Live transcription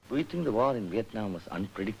Do you think the war in Vietnam was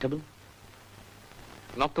unpredictable?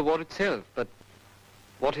 Not the war itself, but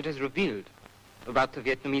what it has revealed about the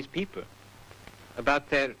Vietnamese people, about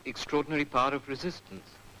their extraordinary power of resistance.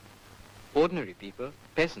 Ordinary people,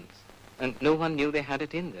 peasants, and no one knew they had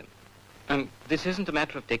it in them. And this isn't a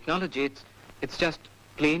matter of technology, it's just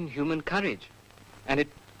plain human courage. And it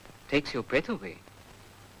takes your breath away.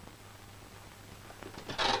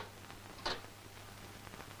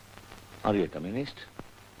 Are you a communist?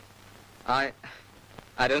 I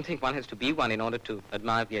don't think one has to be one in order to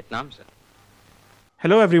admire Vietnam, sir.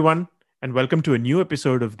 Hello, everyone, and welcome to a new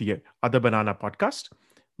episode of the Other Banana podcast.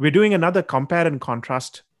 We're doing another compare and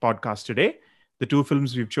contrast podcast today. The two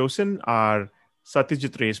films we've chosen are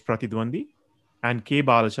Satyajit Ray's Pratidwandi and K.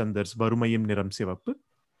 Balachander's Varumayin, Niram, Sivappu.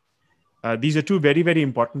 These are two very, very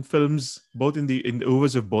important films, both in the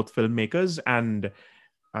oeuvres of both filmmakers. And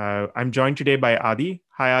I'm joined today by Adi.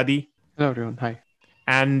 Hi, Adi. Hello, everyone. Hi.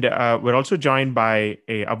 And we're also joined by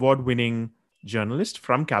a award-winning journalist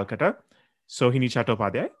from Calcutta, Sohini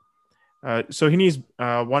Chattopadhyay. Sohini's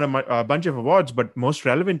won a bunch of awards, but most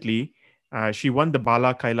relevantly, she won the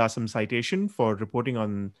Bala Kailasam citation for reporting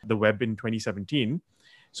on the web in 2017.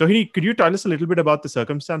 Sohini, could you tell us a little bit about the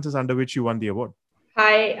circumstances under which you won the award?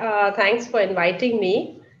 Hi, thanks for inviting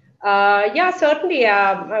me. Certainly.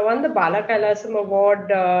 I won the Bala Kailasam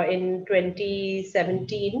Award in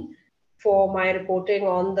 2017 for my reporting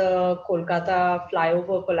on the Kolkata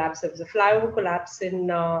flyover collapse. It was a flyover collapse in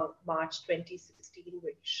March 2016,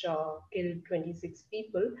 which killed 26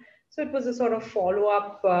 people. So it was a sort of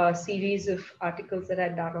follow-up series of articles that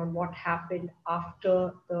I'd done on what happened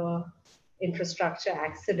after the infrastructure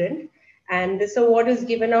accident. And this award is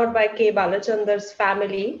given out by K. Balachander's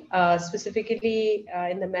family, specifically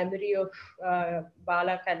in the memory of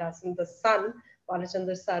Bala Kailasam, the son,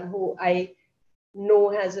 Balachander's son, who I know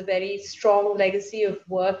has a very strong legacy of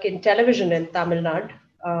work in television in Tamil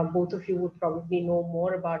Nadu. Both of you would probably know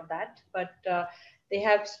more about that. But they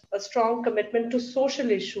have a strong commitment to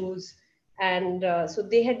social issues. And so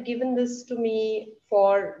they had given this to me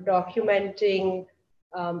for documenting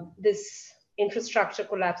this infrastructure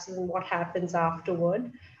collapses and what happens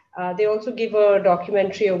afterward. They also give a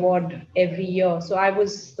documentary award every year. So I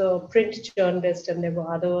was the print journalist and there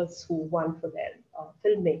were others who won for their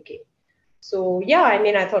filmmaking. So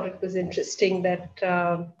I thought it was interesting that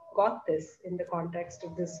got this in the context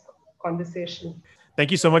of this conversation. Thank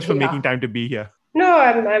you so much for making time to be here. No,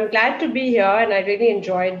 I'm glad to be here and I really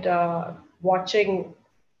enjoyed watching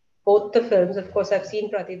both the films. Of course, I've seen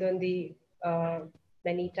Pratidwandi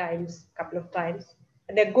many times, a couple of times,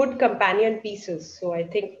 and they're good companion pieces. So I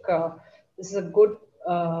think this is a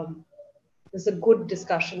good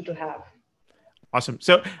discussion to have. Awesome.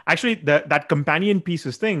 So actually, that companion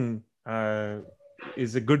pieces thing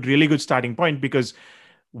is a really good starting point, because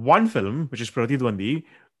one film, which is Pratidwandi,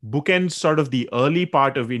 bookends sort of the early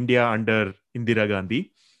part of India under Indira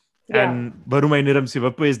Gandhi, and Varumayin, Niram,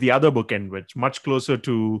 Sivappu is the other bookend, which much closer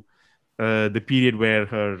to the period where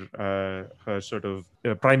her sort of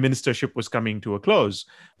prime ministership was coming to a close.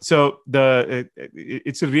 So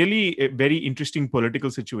it's a very interesting political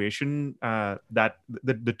situation that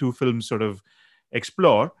the two films sort of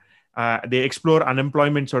explore. They explore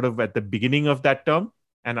unemployment sort of at the beginning of that term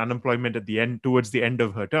and unemployment at the end, towards the end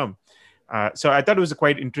of her term. So I thought it was a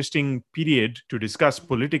quite interesting period to discuss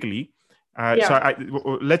politically.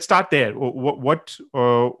 So let's start there. What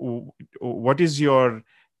is your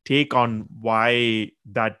take on why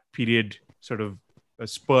that period sort of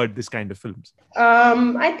spurred this kind of films?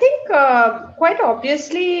 I think quite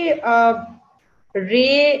obviously,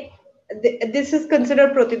 Ray, this is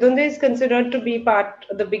considered, Pratidwandi is considered to be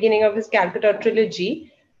the beginning of his Calcutta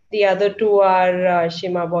trilogy. The other two are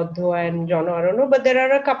Shima Bodho and John Arono, but there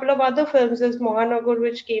are a couple of other films. There's Mohanagar,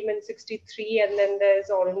 which came in 1963, and then there's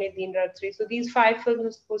Orune Deen Rat 3. So these 5 films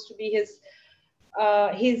are supposed to be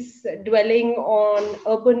his dwelling on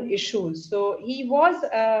urban issues. So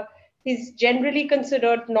he's generally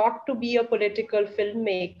considered not to be a political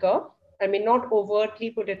filmmaker. I mean, not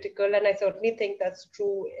overtly political, and I certainly think that's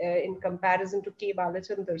true in comparison to K.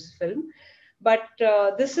 Balachander's film. But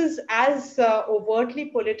this is as overtly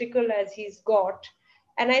political as he's got.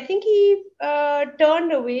 And I think he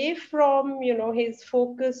turned away from, his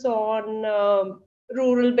focus on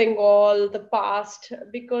rural Bengal, the past,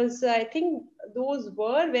 because I think those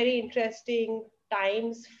were very interesting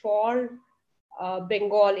times for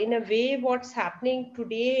Bengal. In a way, what's happening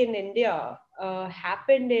today in India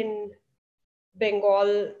happened in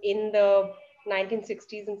Bengal in the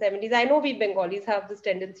 1960s and 70s. I know we Bengalis have this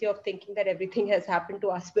tendency of thinking that everything has happened to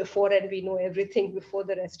us before and we know everything before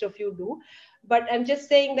the rest of you do. But I'm just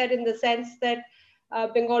saying that in the sense that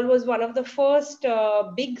Bengal was one of the first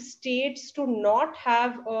big states to not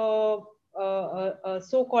have a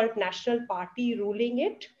so-called national party ruling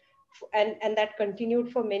it, and that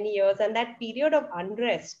continued for many years. And that period of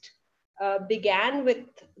unrest began with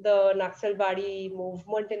the Naxalbari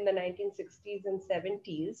movement in the 1960s and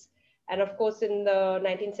 70s. And of course, in the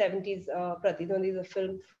 1970s, Pratidwandi is a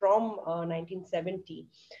film from 1970.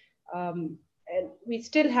 And we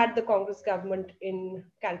still had the Congress government in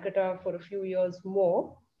Calcutta for a few years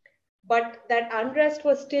more, but that unrest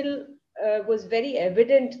was still was very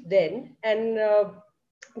evident then, and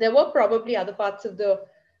there were probably other parts of the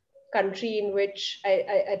country in which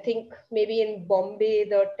I think maybe in Bombay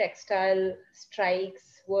the textile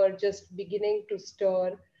strikes were just beginning to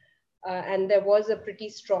stir, and there was a pretty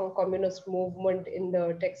strong communist movement in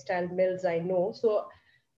the textile mills, I know. So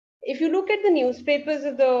if you look at the newspapers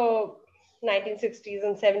of the 1960s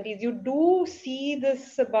and 70s, you do see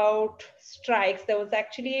this about strikes. There was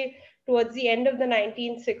actually towards the end of the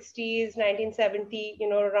 1960s, 1970,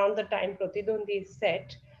 around the time Pratidwandi is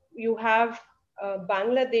set, you have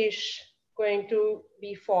Bangladesh going to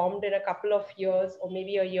be formed in a couple of years or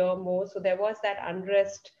maybe a year more. So there was that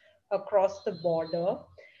unrest across the border.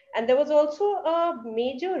 And there was also a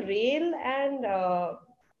major rail and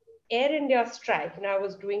Air India strike. And I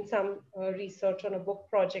was doing some research on a book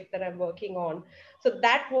project that I'm working on. So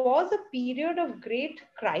that was a period of great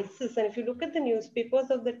crisis. And if you look at the newspapers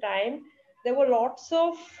of the time, there were lots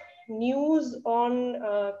of news on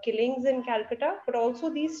killings in Calcutta, but also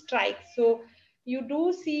these strikes. So you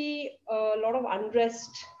do see a lot of unrest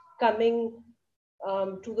coming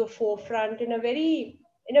to the forefront in a very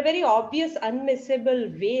obvious,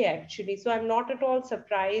 unmissable way, actually. So I'm not at all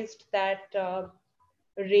surprised that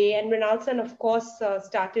Ray and Mrinalsan, of course,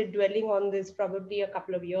 started dwelling on this probably a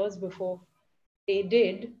couple of years before Ray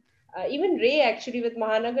did. Even Ray, actually, with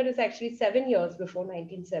Mahanagar, is actually 7 years before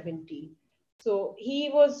 1970. So he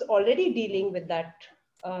was already dealing with that.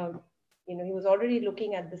 He was already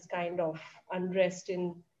looking at this kind of unrest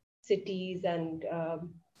in cities and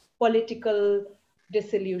political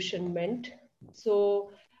disillusionment.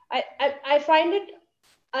 So I find it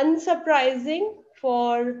unsurprising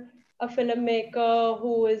for a filmmaker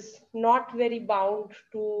who is not very bound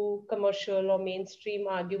to commercial or mainstream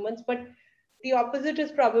arguments. But the opposite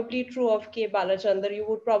is probably true of K. Balachander. You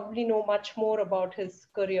would probably know much more about his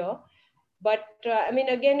career. But I mean,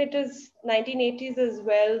 again, it is 1980s as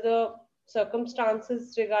well. The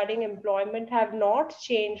circumstances regarding employment have not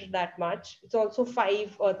changed that much. It's also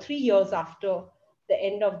 3 years after the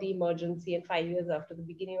end of the emergency and 5 years after the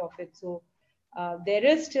beginning of it. So there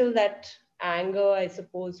is still that anger, I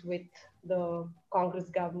suppose, with the Congress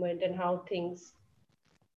government and how things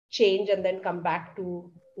change and then come back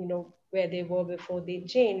to, where they were before they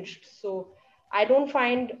changed. So I don't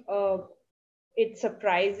find it's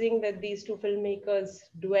surprising that these two filmmakers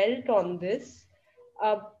dwelt on this.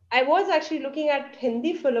 I was actually looking at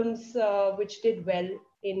Hindi films which did well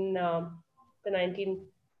in the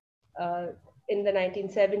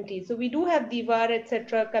 1970s. So we do have Diwar,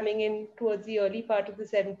 etc., coming in towards the early part of the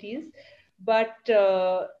 70s. But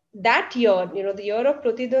that year, the year of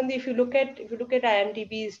Pratidwandi, if you look at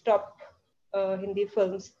IMDb's top Hindi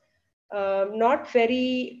films, not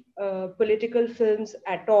very political films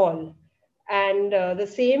at all. And the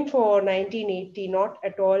same for 1980, not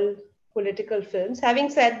at all political films. Having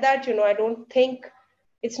said that, I don't think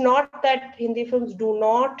it's not that Hindi films do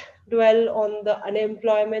not dwell on the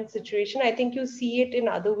unemployment situation. I think you see it in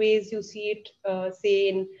other ways. You see it, say,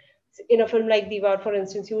 in a film like Diwar, for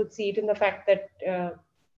instance, you would see it in the fact that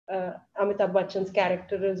Amitabh Bachchan's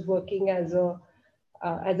character is working as a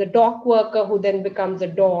dock worker who then becomes a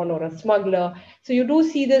don or a smuggler. So you do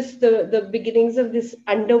see the beginnings of this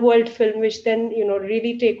underworld film, which then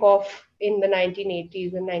really take off in the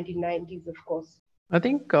 1980s and 1990s, of course. I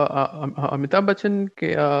think Amitabh Bachchan,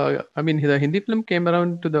 the Hindi film came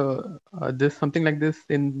around to this something like this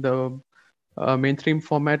in the mainstream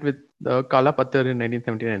format with Kala Patthar in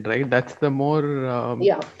 1979, right? That's the more,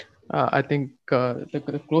 I think,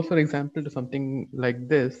 the closer example to something like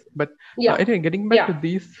this. But anyway, getting back to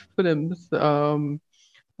these films, the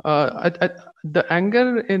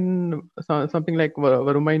anger in something like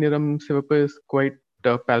Varumayin, Niram, Sivappu is quite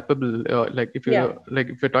palpable. If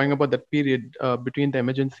you're talking about that period between the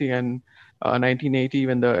emergency and 1980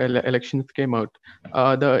 when the elections came out,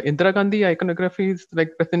 the Indira Gandhi iconography is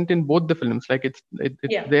present in both the films. It's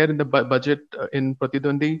there in the budget in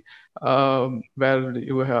Pratidwandi, where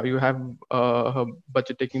you have her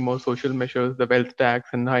budget taking more social measures, the wealth tax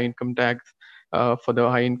and high income tax for the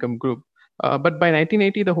high income group. But by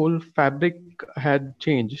 1980, the whole fabric had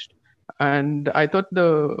changed. And I thought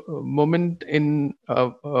the moment in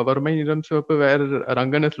Varumayin Niram Sivappu where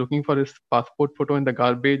Rangan is looking for his passport photo in the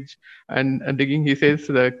garbage and digging, he says,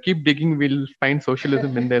 keep digging, we'll find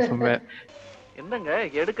socialism in there somewhere. என்னங்க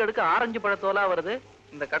எடுக்க orange பழத்தோலா வருது.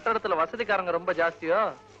 இந்த கட்டடத்துல வசதிக்காரங்க ரொம்ப ஜாஸ்தியோ?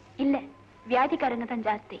 இல்ல, வியாதிக்காரங்க தான்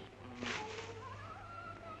ஜாஸ்தி.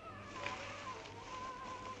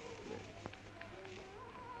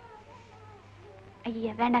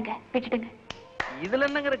 ஐயா வேண்டாங்க, விட்டுடுங்க. இதுல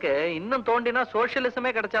என்னங்க இருக்கு? இன்னும் தோண்டினா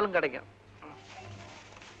சோஷியலிசமே கிடைச்சாலும் கிடைக்கும்.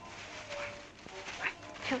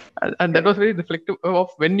 And that was very reflective of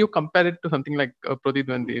when you compare it to something like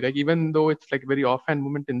Pratidwandi, like even though it's like a very offhand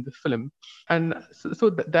moment in this film, and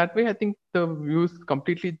that way I think the views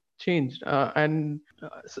completely changed, I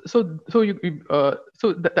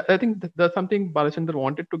think that's something Balachander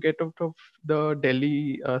wanted to get out of the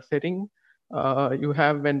Delhi setting. You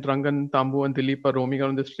have when Rangan, Tambu, and Dilip are roaming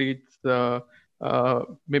around the streets.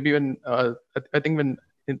 Maybe when I think when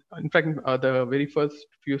in fact, the very first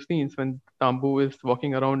few scenes when Tambu is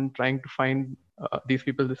walking around trying to find these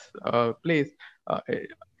people this place,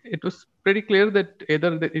 it was pretty clear that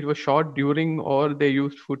either it was shot during or they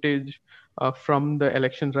used footage from the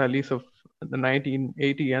election rallies of the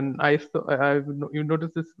 1980. And you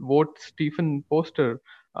notice this Vote Stephen poster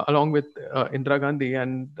along with Indira Gandhi,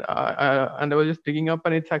 and I was just digging up,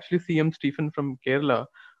 and it's actually CM Stephen from Kerala.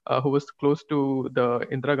 Who was close to the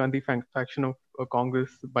Indira Gandhi faction of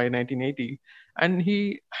Congress by 1980, and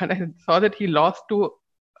I saw that he lost to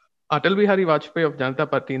Atal Bihari Vajpayee of Janata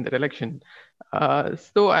Party in that election.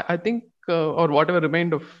 So I think, or whatever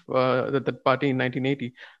remained of that party in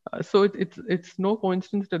 1980. So it's no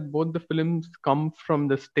coincidence that both the films come from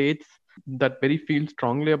the states that very feel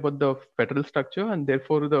strongly about the federal structure, and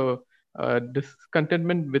therefore the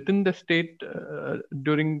discontentment within the state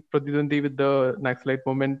during Pratidwandi with the Naxalite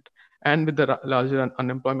movement and with the larger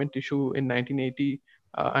unemployment issue in 1980,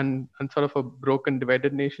 and sort of a broken,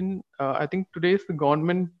 divided nation. I think today's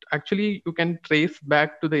government, actually, you can trace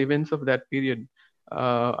back to the events of that period.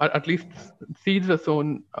 At least seeds are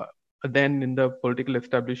sown then in the political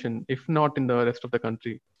establishment, if not in the rest of the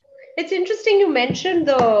country. It's interesting you mentioned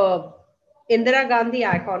the Indira Gandhi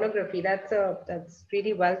iconography. That's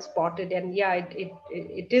really well spotted, and yeah,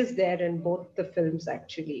 it is there in both the films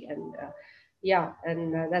actually, and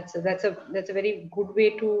that's a very good way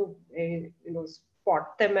to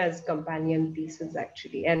spot them as companion pieces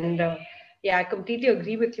actually, and yeah, I completely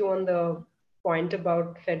agree with you on the point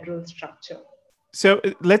about federal structure. So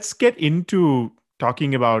let's get into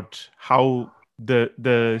talking about how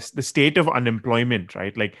the state of unemployment,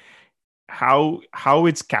 right? Like how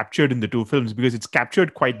it's captured in the two films, because it's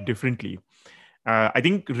captured quite differently. I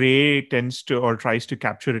think Ray tends to or tries to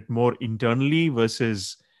capture it more internally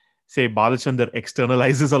versus, say, Balachander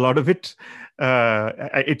externalizes a lot of it.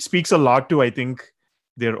 It speaks a lot to, I think,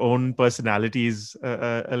 their own personalities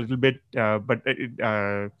a little bit,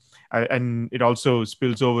 and it also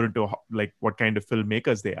spills over into like what kind of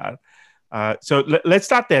filmmakers they are. So let's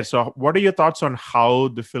start there. So what are your thoughts on how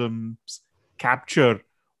the films capture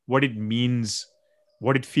what it means,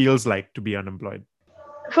 what it feels like to be unemployed?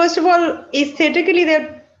 First of all, aesthetically,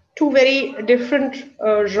 they're two very different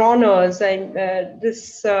genres. And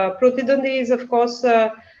this Pratidwandi is, of course,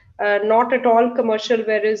 not at all commercial,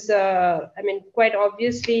 whereas, quite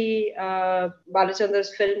obviously,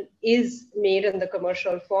 Balachander's film is made in the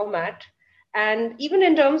commercial format. And even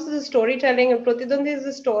in terms of the storytelling, Pratidwandi is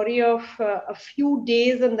the story of a few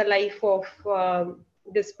days in the life of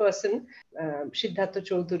this person, Siddhartha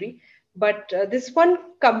Chaudhary. But this one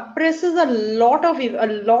compresses a lot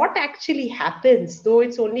actually happens, though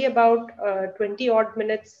it's only about 20 odd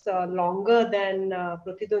minutes longer than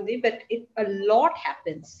Pratidwandi, but a lot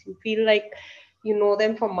happens. You feel like you know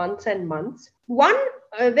them for months and months. One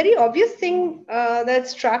very obvious thing that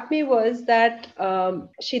struck me was that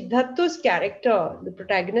Siddhartha's character, the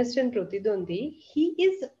protagonist in Pratidwandi, he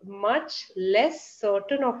is much less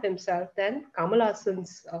certain of himself than Kamal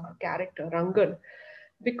Haasan's character, Rangan.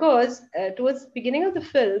 Because towards the beginning of the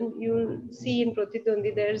film, you'll see in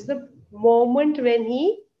Pratidwandi, there's the moment when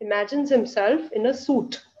he imagines himself in a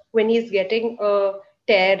suit, when he's getting a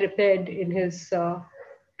tear repaired in his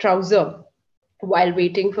trouser while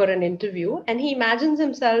waiting for an interview. And he imagines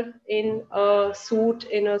himself in a suit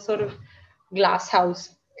in a sort of glass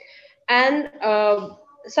house. And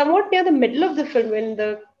somewhat near the middle of the film,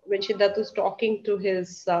 when Siddhartha's talking to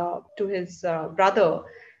his brother,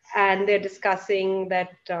 and they're discussing that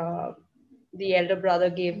the elder brother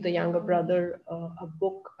gave the younger brother a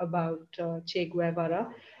book about Che Guevara.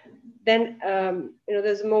 Then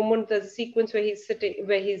there's a sequence where he's sitting,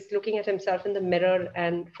 where he's looking at himself in the mirror,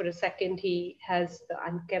 and for a second he has the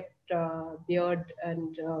unkept beard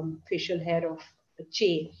and facial hair of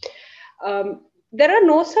Che. There are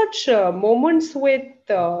no such moments with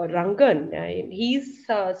Rangan. He's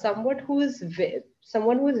someone who is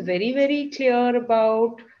very, very clear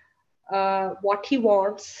about what he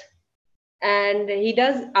wants, and he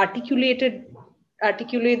does articulate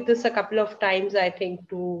this a couple of times, I think,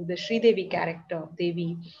 to the Devi character,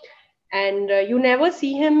 Devi. And you never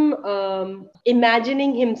see him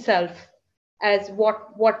imagining himself as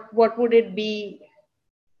what would it be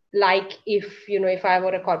like if I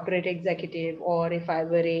were a corporate executive, or if I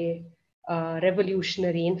were a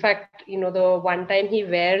revolutionary. In fact, the one time he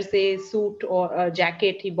wears a suit or a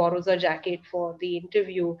jacket, he borrows a jacket for the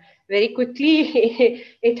interview. Very quickly,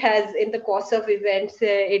 it has, in the course of events,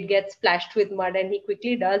 it gets splashed with mud, and he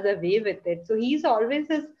quickly does away with it. So he's always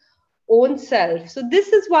his own self. So this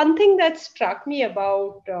is one thing that struck me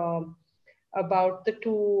about the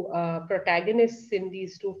two protagonists in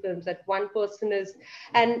these two films, that one person is,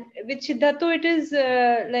 and with Siddhartha it is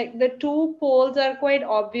like the two poles are quite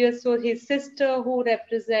obvious. So his sister, who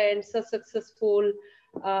represents a successful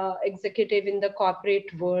executive in the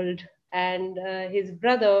corporate world, and his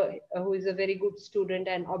brother, who is a very good student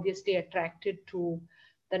and obviously attracted to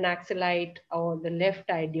the Naxalite or the left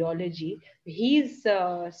ideology. He's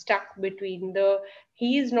stuck between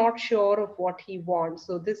he is not sure of what he wants.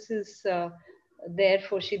 So this is there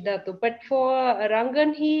for Siddhartha. But for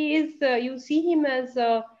Rangan, he is, you see him as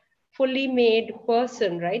a fully made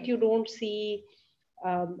person, right? You don't see,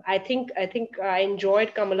 I think I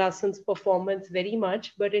enjoyed Kamal Hassan's performance very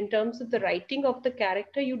much, but in terms of the writing of the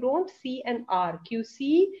character, you don't see an arc. You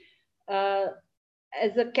see,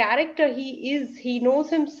 as a character, he knows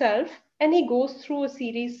himself, and he goes through a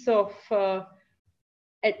series of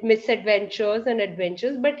misadventures and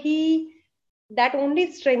adventures, but that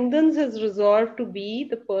only strengthens his resolve to be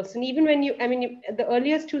the person. Even when the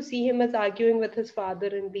earliest you see him as arguing with his father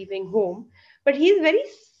and leaving home, but he's very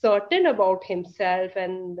certain about himself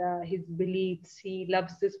and his beliefs. He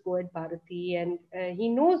loves this poet Bharati, and he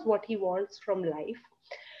knows what he wants from life.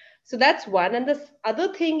 So that's one. And the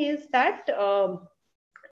other thing is that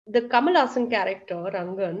the Kamal Hassan character,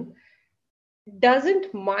 Rangan,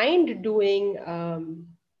 doesn't mind doing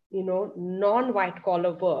non-white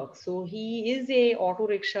collar work. So he is a auto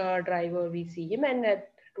rickshaw driver, we see him, and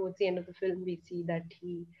towards the end of the film we see that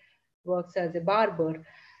he works as a barber.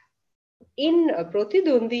 In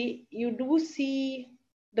Pratidwandi, you do see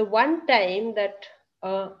the one time that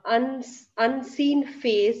unseen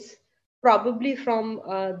face, probably from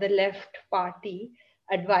the left party,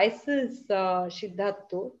 advises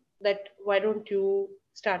Siddhartha that why don't you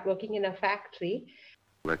start working in a factory.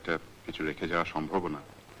 একটা কিছু রেখে যাওয়া সম্ভব না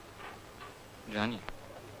জানি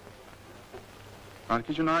আর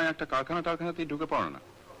কিছু না হয় একটা কারখানাতেই ঢুকে পড়ো না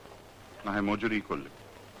না হয় মজুরি করলে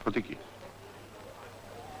ক্ষতি কি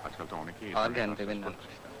আজকাল তো অনেকেই আর জ্ঞান দেবেন না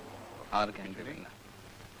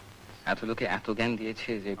এত লোকে এত জ্ঞান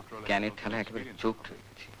দিয়েছে যে জ্ঞানের ঠেলা একেবারে চোখড হয়ে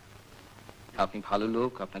গেছে। আপনি ভালো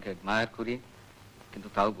লোক, আপনাকে অ্যাডমায়ার করি, কিন্তু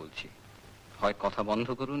তাও বলছি, হয় কথা বন্ধ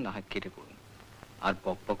করুন, না হয় কেটে পড়ুন। আর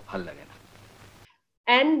বক ভাল লাগে না।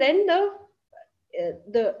 And then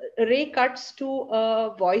the ray cuts to a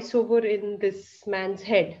voiceover in this man's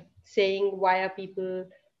head saying, why are people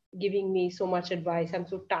giving me so much advice? I'm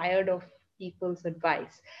so tired of people's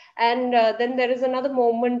advice. And then there is another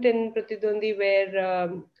moment in Pratidwandi where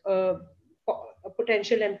a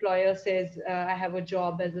potential employer says, I have a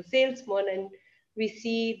job as a salesman, and we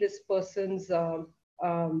see this person's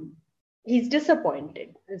he's disappointed.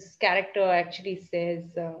 This character actually says,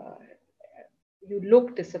 you look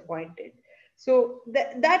disappointed. So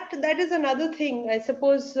that is another thing, I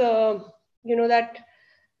suppose. That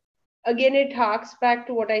again, it harks back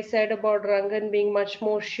to what I said about Rangan being much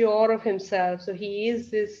more sure of himself. So he is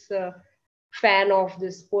this fan of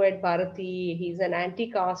this poet Bharati. He's an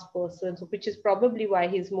anti-caste person, so which is probably why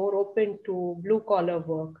he's more open to blue-collar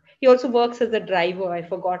work. He also works as a driver. I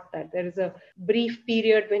forgot that. There is a brief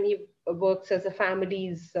period when he works as a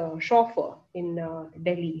family's chauffeur in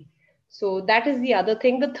Delhi. So that is the other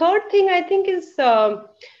thing. The third thing, I think, is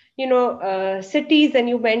cities, and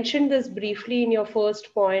you mentioned this briefly in your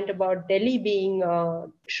first point about Delhi being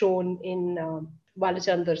shown in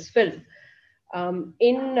Balachander's film.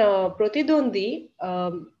 In Pratidwandi,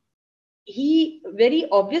 he very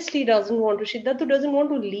obviously Siddhartha doesn't want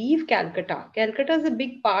to leave Calcutta. Calcutta is a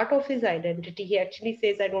big part of his identity. He actually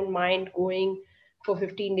says, I don't mind going for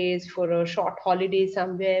 15 days for a short holiday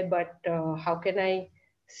somewhere, but how can I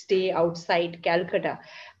stay outside Calcutta?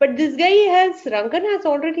 But this guy Rangan has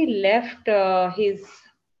already left his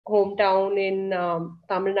hometown in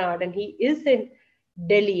Tamil Nadu, and he is in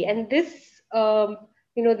Delhi. And this,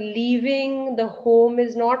 leaving the home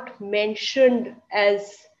is not mentioned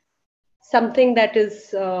as something that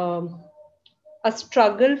is a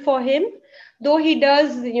struggle for him, though he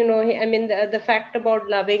does, I mean, the fact about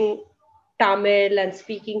loving Tamil and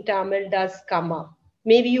speaking Tamil does come up.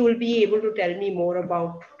 Maybe you will be able to tell me more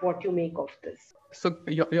about what you make of this. So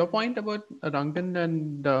your point about Rangan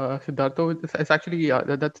and Siddhartha is actually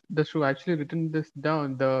that's true. I actually written this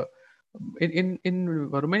down. The in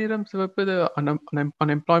Varumayin Sivappu, the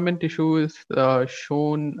unemployment issue is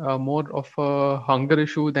shown more of a hunger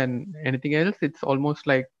issue than anything else. It's almost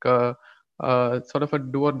like sort of a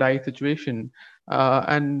do or die situation,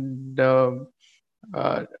 and uh,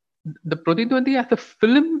 the Pratidwandi as a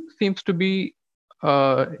film seems to be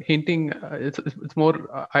hinting it's more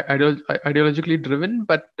ideologically driven,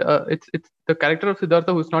 but it's the character of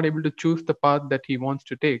Siddhartha who's not able to choose the path that he wants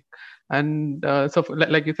to take. And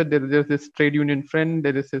like you said, there's this trade union friend,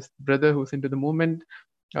 there is his brother who's into the movement,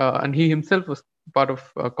 and he himself was part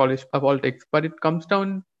of college politics, but it comes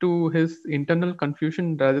down to his internal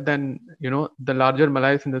confusion rather than the larger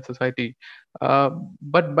malaise in the society.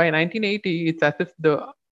 But by 1980, it's as if the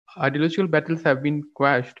ideological battles have been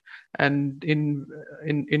quashed, and in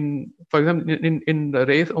for example in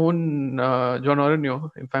Ray's own John Orenio,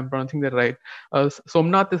 if I'm pronouncing that right,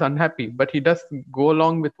 Somnath is unhappy, but he does go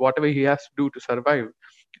along with whatever he has to do to survive.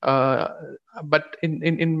 uh, but in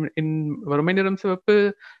Varumayin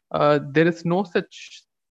Sivappu, there is no such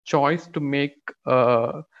choice to make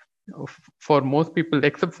for most people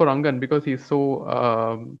except for Angan, because he's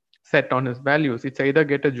so set on his values. It's either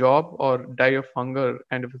get a job or die of hunger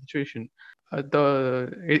kind of a situation.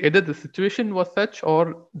 Either the situation was such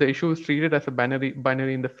or the issue is treated as a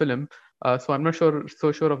binary in the film. So I'm not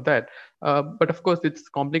so sure of that. But of course, it's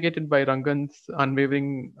complicated by Rangan's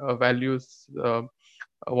unwavering values,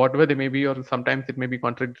 whatever they may be, or sometimes it may be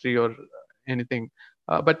contradictory or anything.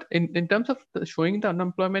 But in terms of showing the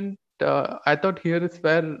unemployment, I thought here is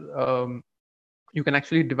where you can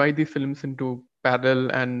actually divide these films into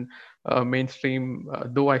parallel and mainstream,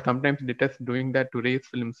 though I sometimes detest doing that to raise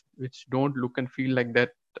films which don't look and feel like that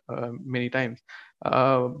many times.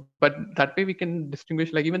 But that way we can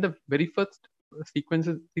distinguish, like even the very first sequence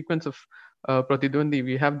of Pratidwandi,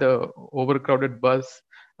 we have the overcrowded bus,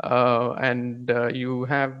 and you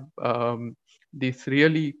have these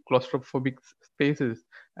really claustrophobic spaces.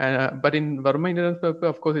 But in Varumayin,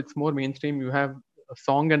 of course, it's more mainstream. You have a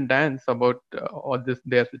song and dance about all this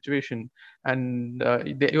their situation, and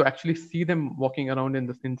you actually see them walking around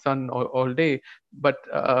in sun all day. But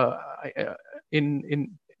in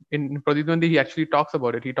in in Pradipandi, he actually talks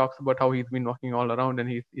about it. He talks about how he's been walking all around and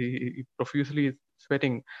he profusely is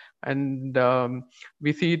sweating, and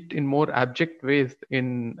we see it in more abject ways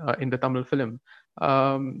in the Tamil film.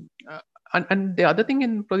 Um, and the other thing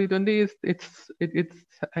in Pradipandi is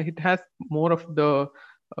it has more of the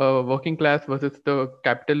working class versus the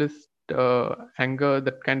capitalist anger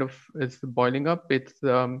that kind of is boiling up. It's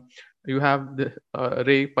you have the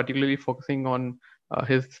Ray particularly focusing on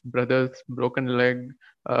his brother's broken leg,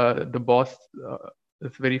 the boss.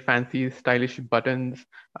 This very fancy, stylish buttons,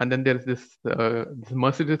 and then there's this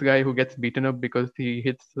Mercedes guy who gets beaten up because he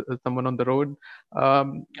hits someone on the road,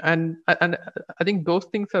 and I think those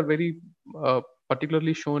things are very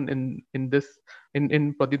particularly shown in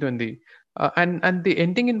Pradipandi. And the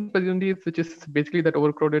ending in Pradipandi, which is basically that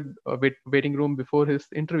overcrowded waiting room before his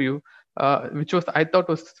interview, which I thought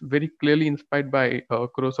was very clearly inspired by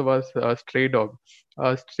Kurosawa's Stray Dog.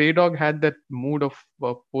 Stray Dog had that mood of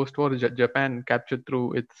post-war Japan captured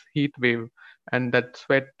through its heat wave and that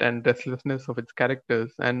sweat and restlessness of its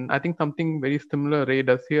characters. And I think something very similar Ray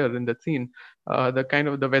does here in that scene. The kind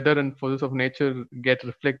of the weather and forces of nature get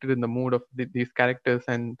reflected in the mood of these characters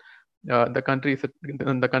and the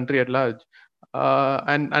country at large.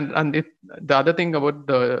 The other thing about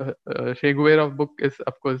the Che Guevara book is,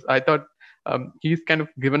 of course, I thought he's kind of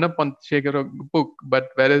given up on Che Guevara book, but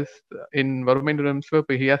whereas in Varumayin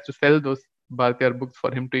Sivappu, he has to sell those Bharatiya books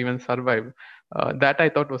for him to even survive. That I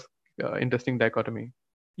thought was interesting dichotomy.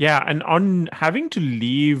 Yeah, and on having to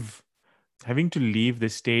leave the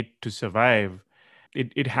state to survive,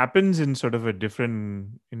 it happens in sort of a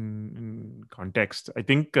different in context. I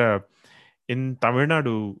think in Tamil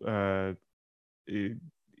Nadu,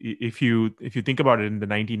 if you think about it, in the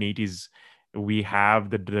 1980s, we have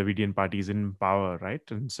the Dravidian parties in power, right?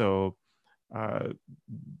 And so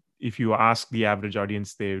if you ask the average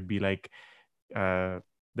audience, they would be like, the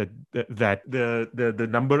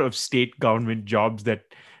number of state government jobs that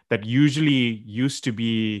usually used to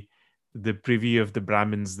be the privy of the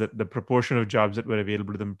Brahmins, that the proportion of jobs that were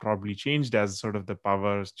available to them probably changed as sort of the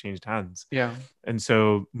powers changed hands. Yeah. And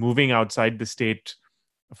so moving outside the state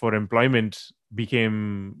for employment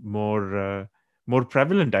became more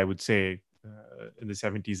prevalent, I would say, in the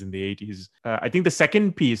 70s and the 80s. I think the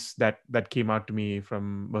second piece that came out to me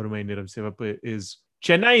from Varumayin, Niram, Sivappu is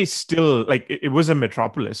Chennai is still, like, it was a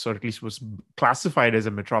metropolis, or at least was classified as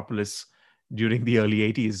a metropolis during the early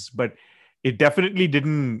 80s, but it definitely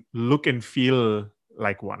didn't look and feel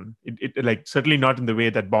like one. It like, certainly not in the way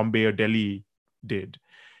that Bombay or Delhi did.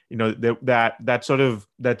 You know, that sort of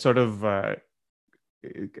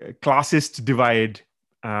classist divide,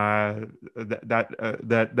 that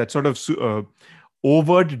sort of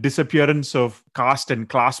overt disappearance of caste and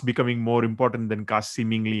class becoming more important than caste,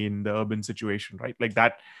 seemingly, in the urban situation, right? Like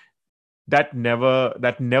that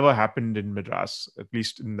never happened in Madras, at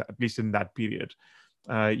least in that period.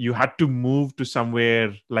 You had to move to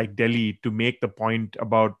somewhere like Delhi to make the point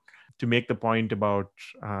about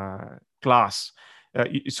class.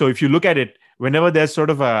 So if you look at it, whenever there's sort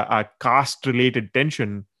of a caste-related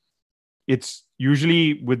tension, it's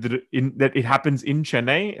usually that it happens in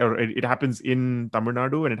Chennai, or it happens in Tamil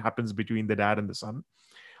Nadu, and it happens between the dad and the son.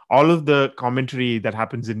 All of the commentary that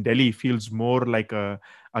happens in Delhi feels more like a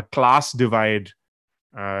class divide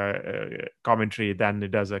commentary than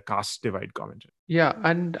it does a caste divide commentary. Yeah,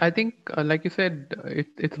 and I think, like you said,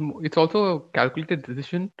 it's also a calculated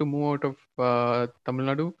decision to move out of Tamil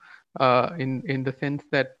Nadu, in the sense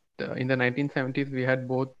that in the 1970s we had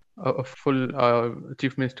both a full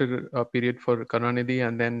chief minister period for Karunanidhi,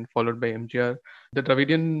 and then followed by MGR. The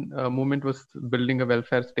Dravidian movement was building a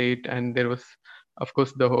welfare state, and there was, of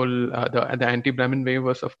course, the whole the anti-Brahmin wave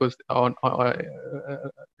was, of course, was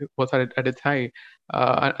at its high.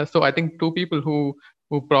 So I think two people who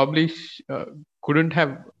probably couldn't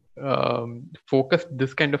have focused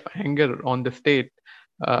this kind of anger on the state,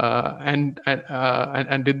 and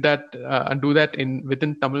did that and do that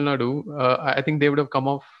within Tamil Nadu, I think they would have come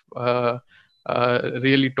off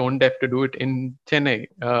really tone deaf to do it in Chennai.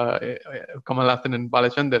 Kamal Hassan and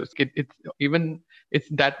Balachander. It's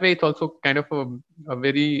that way. It's also kind of a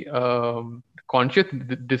very conscious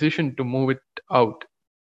decision to move it out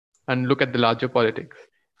and look at the larger politics.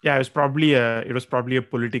 Yeah, it was probably a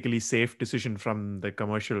politically safe decision from the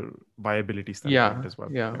commercial viability standpoint as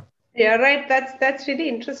well. Yeah, right. That's really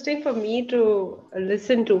interesting for me to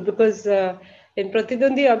listen to, because in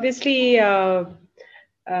Pratidwandi, obviously, I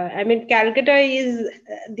mean, Calcutta is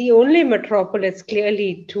the only metropolis,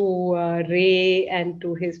 clearly, to Ray and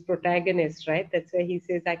to his protagonist, right? That's where he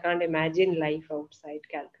says, I can't imagine life outside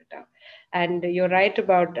Calcutta. And you're right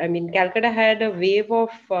about, I mean, Calcutta had a wave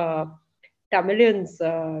of Tamilians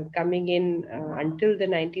coming in until the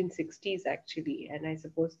 1960s, actually. And I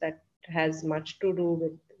suppose that has much to do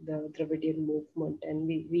with the Dravidian movement. And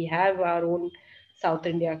we have our own South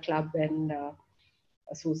India Club and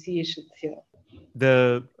associations here.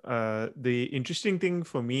 The interesting thing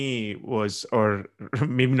for me was, or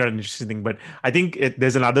maybe not an interesting thing, but I think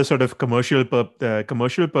there's another sort of commercial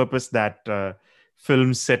purpose that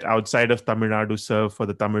films set outside of Tamil Nadu serve for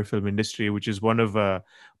the Tamil film industry, which is one of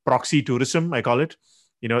proxy tourism, I call it.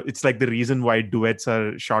 You know, it's like the reason why duets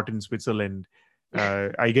are shot in Switzerland.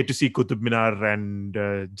 I get to see Qutub Minar and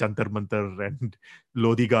Jantar Mantar and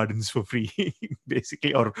Lodi Gardens for free,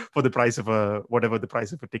 basically, or for the price of whatever the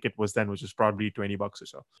price of a ticket was then, which was probably $20 or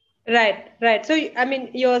so. Right. So, I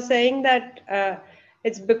mean, you're saying that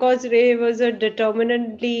it's because Ray was a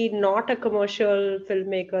determinedly not a commercial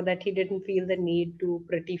filmmaker that he didn't feel the need to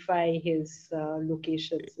prettify his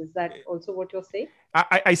locations. Is that also what you're saying?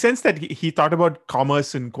 I sense that he thought about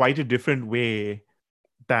commerce in quite a different way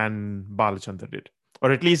than Balachander did,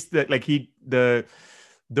 or at least the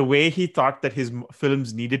way he thought that his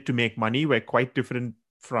films needed to make money were quite different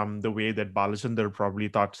from the way that Balachander probably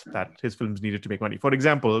thought that his films needed to make money. For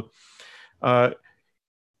example, that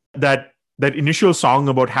initial song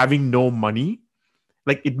about having no money,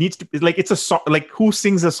 like it needs to, like it's a song, like who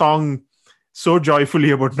sings a song so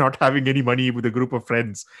joyfully about not having any money with a group of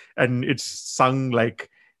friends, and it's sung like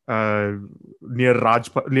near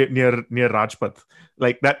Rajpath.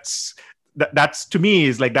 Like that's to me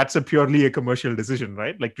is like, that's a purely a commercial decision,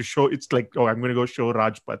 right? Like to show, it's like, oh, I'm going to go show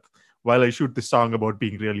Rajpath while I shoot this song about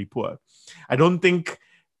being really poor. I don't think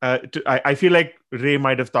I feel like Ray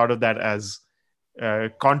might have thought of that as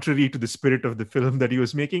contrary to the spirit of the film that he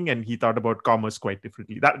was making, and he thought about commerce quite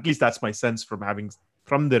differently. At least that's my sense from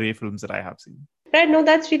the Ray films that I have seen. Right, no,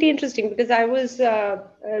 that's really interesting because I was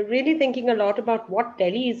really thinking a lot about what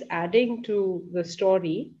Delhi is adding to the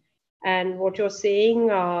story, and what you're saying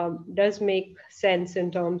does make sense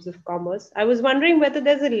in terms of commerce. I was wondering whether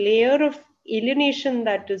there's a layer of alienation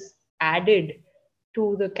that is added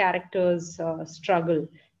to the characters' struggle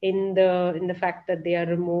in the fact that they are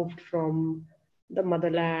removed from the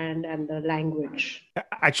motherland and the language.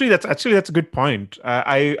 That's a good point.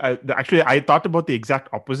 I thought about the exact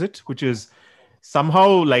opposite, which is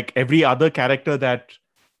somehow like every other character that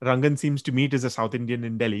Rangan seems to meet is a South Indian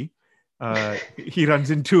in Delhi. He runs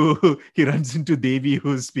into he runs into Devi,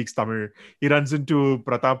 who speaks Tamil. He runs into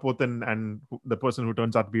Pratap Potan and the person who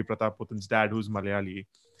turns out to be Pratap Potan's dad, who's Malayali.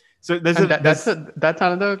 So that's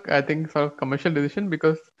another, I think, sort of commercial decision,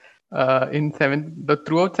 because throughout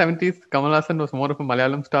 70s, Kamal Hassan was more of a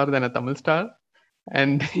Malayalam star than a Tamil star,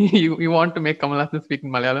 and you want to make Kamal Hassan speak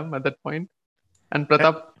in Malayalam at that point, and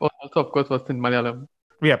Pratap also, of course, was in Malayalam.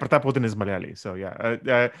 Yeah, Pratap Potan is Malayali, so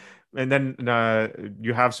yeah, and then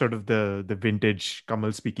you have sort of the vintage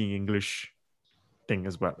Kamal speaking English thing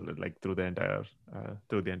as well, like through the entire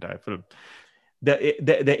film.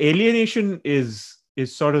 The alienation is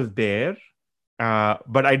sort of there,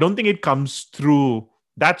 but I don't think it comes through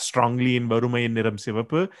that strongly in Varumayin, Niram,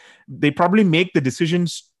 Sivappu. They probably make the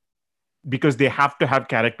decisions because they have to have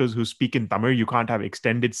characters who speak in Tamil. You can't have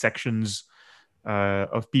extended sections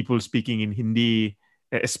of people speaking in Hindi,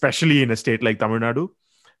 especially in a state like Tamil Nadu.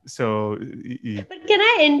 So, but can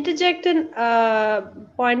I interject and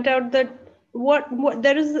point out that what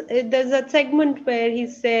there's a segment where he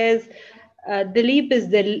says Dilip is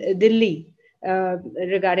Dilli,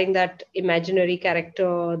 regarding that imaginary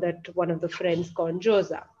character that one of the friends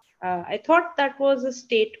conjures up. I thought that was a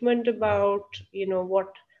statement about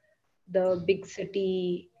what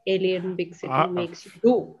the alien big city makes you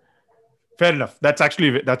do. Fair enough. That's a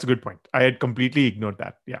good point. I had completely ignored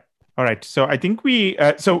that. Yeah. All right. So I think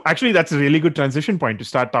so actually that's a really good transition point to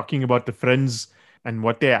start talking about the friends and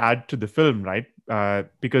what they add to the film, right?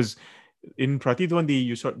 Because in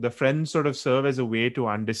Pratidwandi, the friends sort of serve as a way to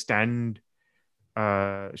understand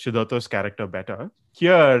Siddhartha's character better.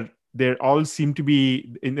 Here, they all seem to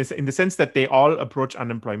be in the sense that they all approach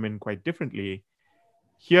unemployment quite differently.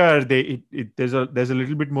 Here, there's a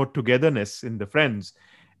little bit more togetherness in the friends.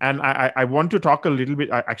 And I want to talk a little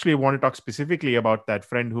bit. I want to talk specifically about that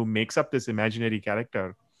friend who makes up this imaginary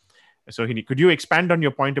character. So, could you expand on your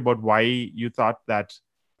point about why you thought that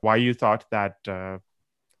that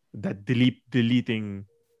Dilip thing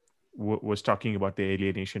was talking about the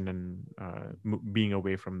alienation and being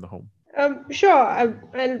away from the home? Sure. I'll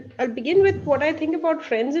begin with what I think about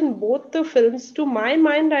friends in both the films. To my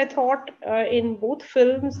mind, I thought in both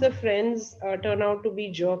films the friends turn out to be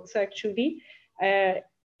jerks. Actually,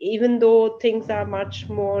 even though things are much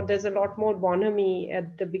more, there's a lot more bonhomie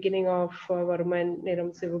at the beginning of Varumayin,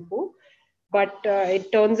 Niram, Sivappu. But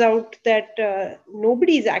it turns out that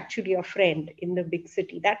nobody is actually a friend in the big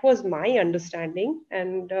city. That was my understanding.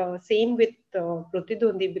 And same with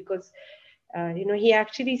Pratidwandi, because he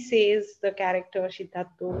actually says, the character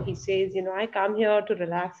Siddhartha, he says, I come here to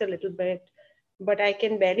relax a little bit, but I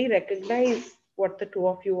can barely recognize what the two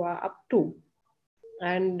of you are up to.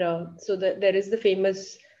 And so there is the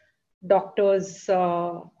famous doctor's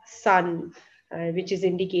son, which is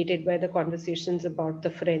indicated by the conversations about the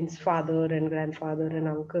friend's father and grandfather and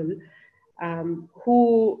uncle,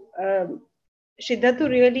 who Siddhartha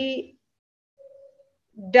really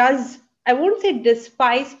does, I won't say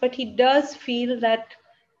despise, but he does feel that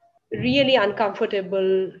really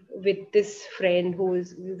uncomfortable with this friend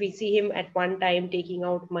we see him at one time taking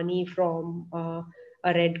out money from a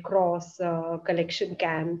Red Cross collection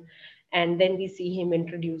can, and then we see him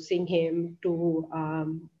introducing him to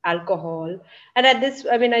alcohol. And at this,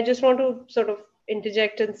 I just want to sort of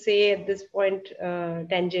interject and say at this point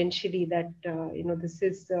tangentially that this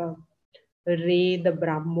is Ray the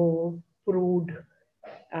Brahmo prude.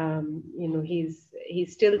 He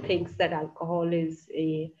still thinks that alcohol is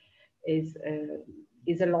a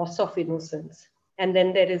loss of innocence. And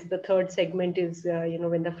then there is the third segment is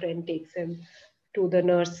when the friend takes him to the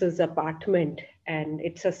nurse's apartment, and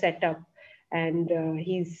it's a setup, and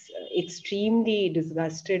he's extremely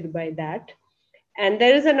disgusted by that. And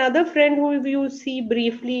there is another friend who you see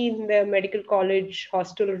briefly in the medical college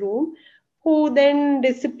hostel room, who then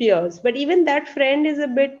disappears. But even that friend is a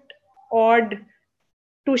bit odd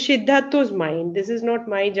to Siddhartha's mind. This is not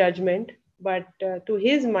my judgment, but to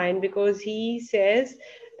his mind, because he says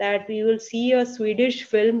that we will see a Swedish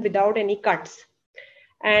film without any cuts.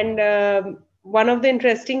 And one of the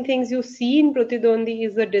interesting things you see in Pratidwandi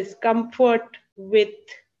is the discomfort with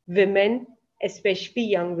women, especially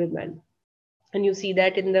young women. And you see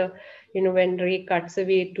that in the, when Ray cuts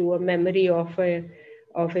away to a memory of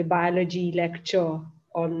a biology lecture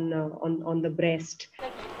on the breast.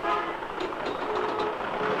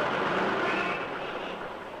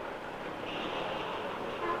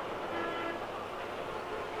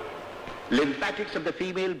 Lymphatics of the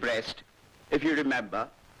female breast, if you remember,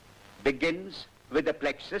 begins with the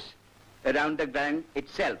plexus around the gland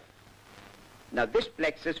itself. Now this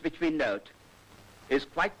plexus which we note is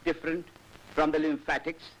quite different from the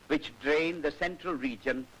lymphatics which drain the central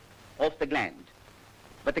region of the gland.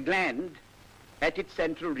 But the gland at its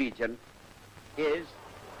central region is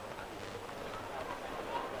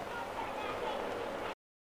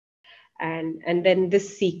and then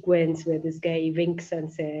this sequence where this guy winks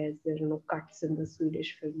and says there are no cuts in the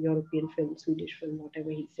Swedish film, European film, Swedish film,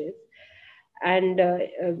 whatever he says. And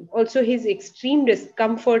also his extreme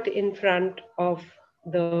discomfort in front of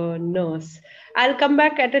the nurse. I'll come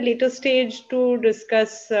back at a later stage to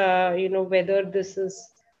discuss, whether this is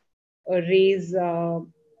Ray's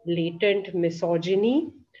latent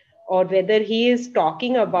misogyny, or whether he is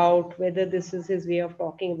talking about, whether this is his way of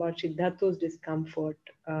talking about Siddhartha's discomfort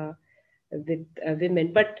with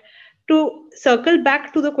women. But to circle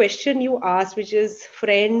back to the question you asked, which is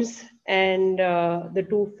Friends and the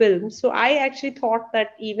two films. So I actually thought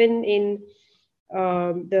that even in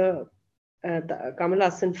the Kamal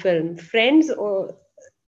Hassan film, Friends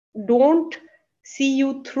don't see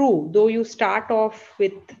you through, though you start off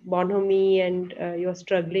with bonhomie and you're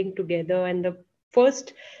struggling together. And the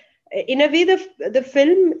first, in a way, the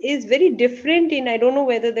film is very different in, I don't know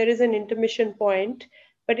whether there is an intermission point,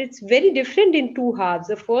 but it's very different in two halves.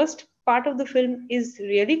 The first part of the film is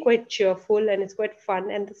really quite cheerful and it's quite fun.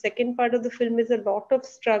 And the second part of the film is a lot of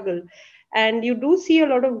struggle. And you do see a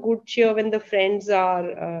lot of good cheer when the friends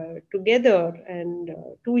are together. And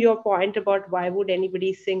to your point about why would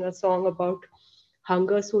anybody sing a song about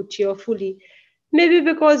hunger so cheerfully, maybe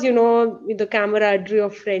because, the camaraderie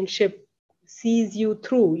of friendship sees you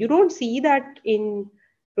through. You don't see that in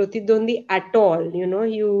Pratidwandi at all.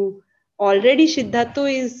 You already, Siddhartha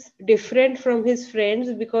is different from his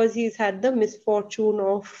friends because he's had the misfortune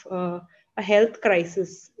of a health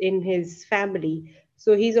crisis in his family.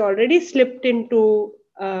 So he's already slipped into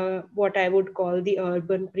what I would call the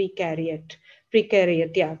urban precarious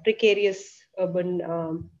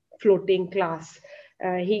urban floating class.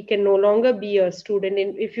 He can no longer be a student.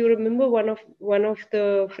 And if you remember, one of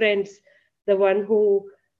the friends, the one who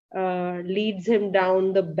leads him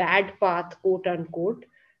down the bad path, quote unquote,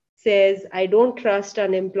 says, "I don't trust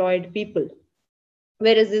unemployed people."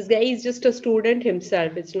 Whereas this guy is just a student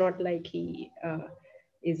himself. It's not like he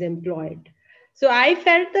is employed. So I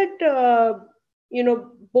felt that,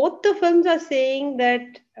 both the films are saying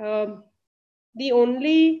that the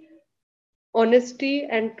only honesty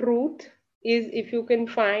and truth is if you can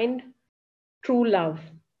find true love,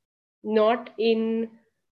 not in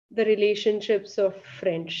the relationships of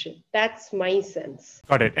friendship. That's my sense.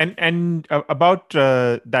 Got it. And about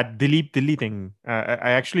that Dilip Dilli thing,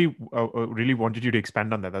 I actually really wanted you to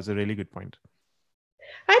expand on that. That's a really good point.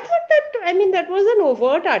 I thought that was an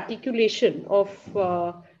overt articulation of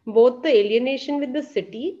both the alienation with the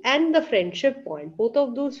city and the friendship point. Both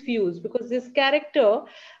of those fuse, because this character,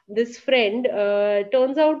 this friend,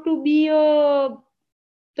 turns out to be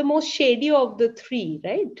the most shady of the three,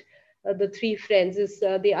 right? The three friends. Is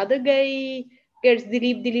the other guy gets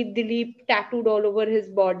Dilip tattooed all over his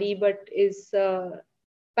body, but is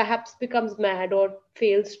perhaps becomes mad or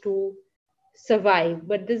fails to survive.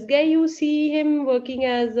 But this guy, you see him working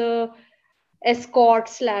as a escort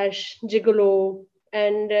slash gigolo,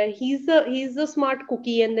 and he's a smart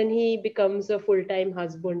cookie, and then he becomes a full-time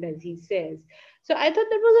husband, as he says. So I thought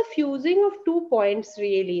that was a fusing of 2 points,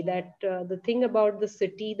 really. That the thing about the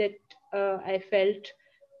city that I felt,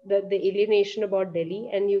 the alienation about Delhi,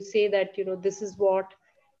 and you say that this is what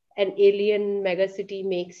an alien megacity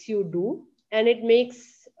makes you do, and it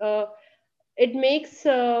makes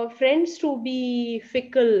friends to be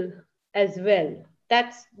fickle as well.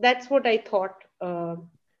 That's what I thought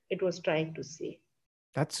it was trying to say.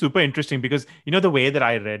 That's super interesting because the way that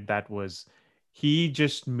I read that was he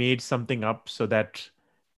just made something up so that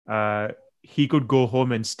he could go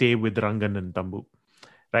home and stay with Rangan and Tambu,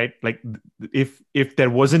 right? Like if there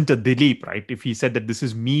wasn't a Dilip, right? If he said that this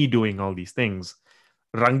is me doing all these things,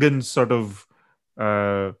 Rangan's sort of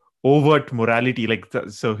overt morality,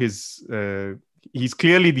 so his he's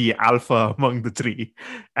clearly the alpha among the three,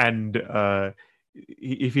 and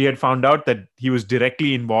if he had found out that he was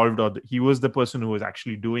directly involved or he was the person who was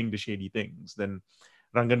actually doing the shady things, then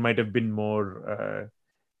Rangan might have been more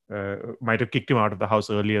might have kicked him out of the house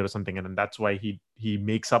earlier or something, and then that's why he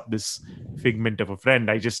makes up this figment of a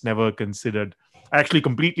friend. I just never considered. I actually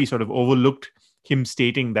completely sort of overlooked him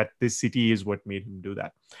stating that this city is what made him do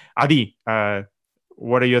that. Adi,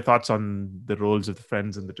 what are your thoughts on the roles of the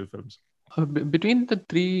friends in the two films? Between the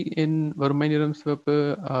three in Varumayin, Niram,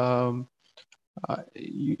 Sivappu,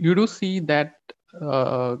 you do see that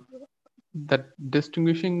that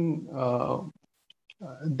distinguishing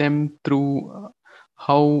them through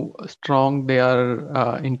how strong they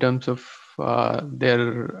are in terms of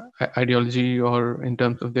their ideology or in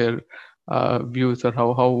terms of their views, or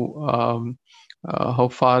how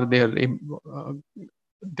far they're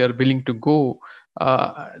willing to go.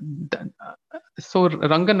 So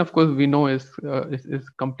Rangan, of course, we know is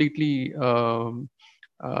completely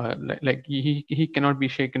like he cannot be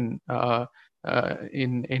shaken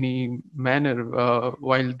in any manner.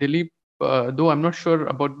 While Dilip, though I'm not sure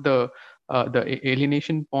about the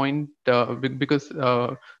alienation point, because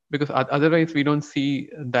otherwise we don't see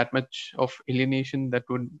that much of alienation that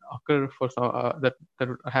would occur for that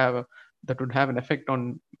would have an effect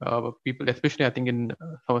on people, especially I think in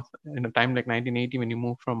a time like 1980, when you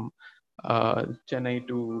move from Chennai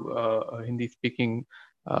to a Hindi-speaking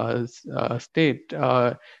state.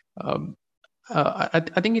 I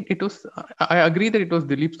think it was. I agree that it was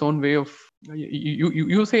Dilip's own way of.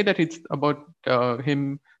 You say that it's about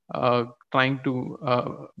him trying to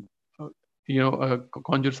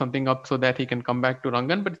conjure something up so that he can come back to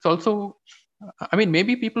Rangan, but it's also. I mean,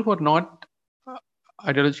 maybe people who are not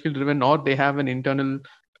ideologically driven, or they have an internal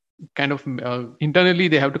kind of internally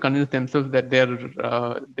they have to convince themselves that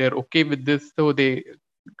they're okay with this, so they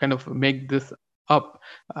kind of make this up.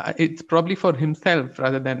 It's probably for himself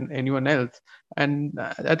rather than anyone else, and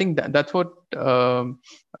I think that's what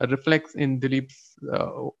reflects in Dilip's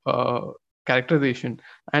characterization.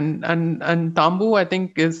 And Tambu, I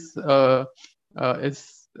think, is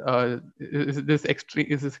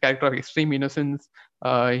this character of extreme innocence.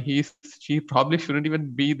 She probably shouldn't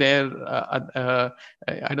even be there. I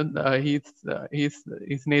don't. He's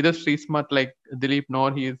neither street smart like Dilip,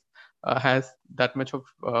 nor he has that much of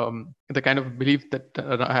the kind of belief that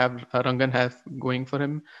Rangan has going for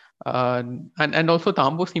him. And also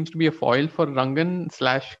Tambu seems to be a foil for Rangan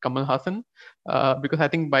 / Kamal Hassan, because I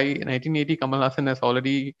think by 1980 Kamal Hassan has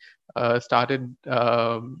already started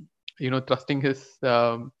thrusting his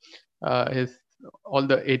all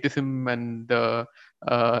the atheism and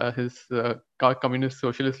his communist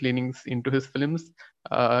socialist leanings into his films.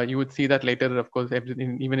 You would see that later, of course,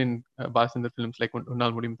 everything, even in Balachander films like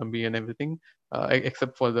Unnal Mudiyum Thambi and everything,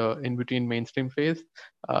 except for the in-between mainstream phase.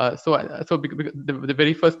 So the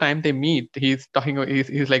very first time they meet, he's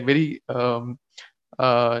like very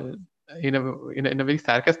in a very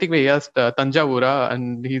sarcastic way. He asked Tanjavura,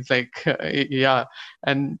 and he's like, yeah,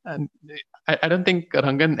 and I don't think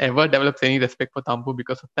Rangan ever develops any respect for Tambu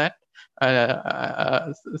because of that.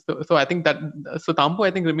 So I think that Tambu,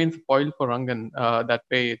 I think, remains foil for Rangan that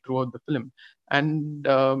way throughout the film. And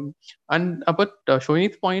about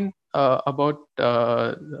Shoini's point about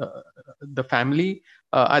the family,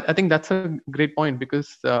 I think that's a great point,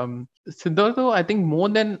 because Siddhartha, I think, more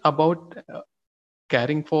than about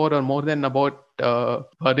caring for, or more than about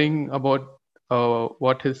worrying about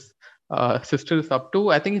what his sister is up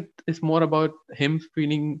to, I think it's more about him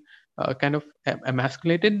feeling kind of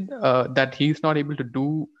emasculated, that he's not able to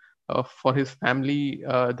do for his family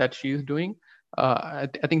that she is doing. I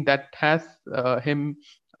think that has him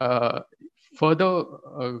further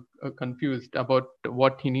confused about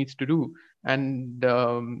what he needs to do, and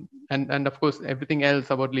of course everything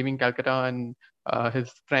else about leaving Calcutta and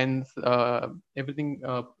his friends, everything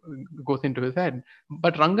goes into his head.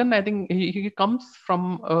 But Rangan, I think he comes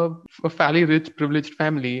from a fairly rich, privileged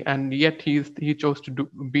family, and yet he chose to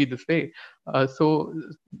be this way. So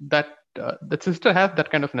that sister has that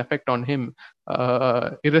kind of an effect on him,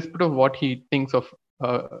 irrespective of what he thinks of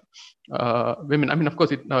women. I mean, of course,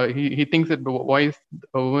 he thinks that why is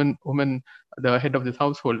a woman the head of this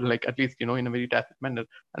household, like, at least, in a very tacit manner.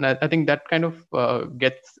 And I think that kind of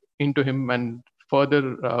gets into him and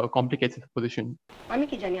further complicates his position. আমি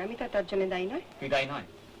কি জানি, আমি তো তার জন্য দায়ী নয়। তুই দায়ী নয়?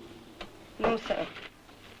 No sir.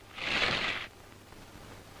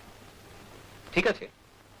 ঠিক আছে,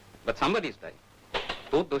 বাট সামবডি ইজ দায়ী।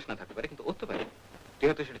 তোর দোষ না থাকতে পারে, কিন্তু ওর তো পারে। তুই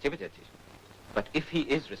হয়তো সেটা চেপে যাচ্ছিস। But if he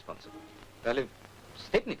is responsible, তাহলে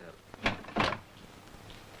স্টেপ নিতে হবে।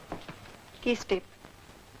 কি স্টেপ?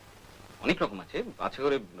 অনেক রকম আছে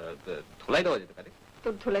করে ধুলাই দেওয়া যেতে পারে।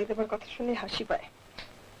 তোর ধুলাই দেওয়ার কথা শুনে হাসি পায়।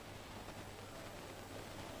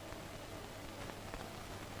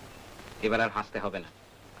 এবার আর হাসতে হবে না।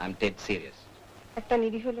 I am dead serious. একটা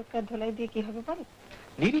নিরীহ লোককে ধুলাই দিয়ে কি হবে বল?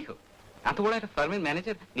 নিরীহ, এত বড় একটা ফার্মের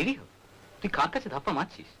ম্যানেজার নিরীহ? তুই কার কাছে ধাপ্পা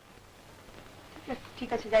মারছিস? ঠিক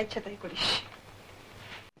আছে, যা ইচ্ছা তাই করিস।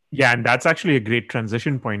 Yeah, and that's actually a great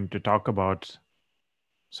transition point to talk about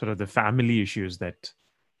sort of the family issues that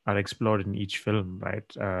are explored in each film, right?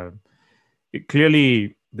 Clearly,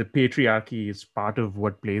 the patriarchy is part of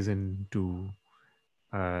what plays into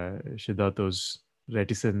Siddhartha's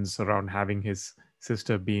reticence around having his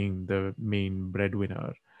sister being the main breadwinner.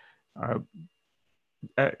 Uh,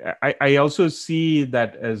 I also see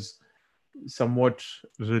that as somewhat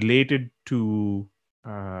related to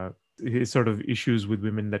his sort of issues with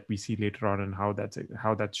women that we see later on and how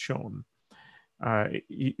that's shown.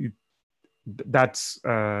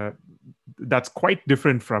 That's quite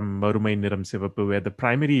different from Varumayin, Niram, Sivappu, where the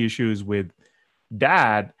primary issue is with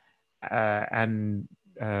dad, and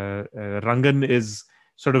Rangan is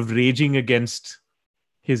sort of raging against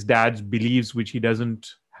his dad's beliefs, which he doesn't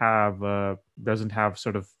have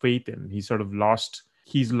sort of faith in. He's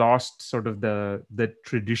lost sort of the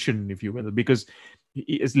tradition, if you will, because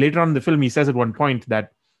later on in the film he says at one point that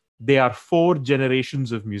they are 4 generations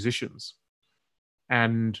of musicians,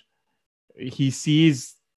 and he sees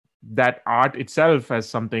that art itself as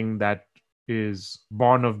something that is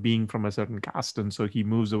born of being from a certain caste, and so he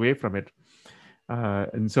moves away from it.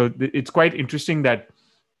 And so it's quite interesting that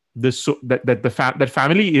that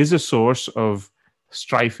family is a source of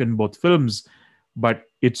strife in both films, but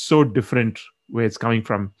it's so different where it's coming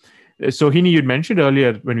from. So Hini, you'd mentioned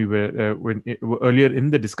earlier earlier in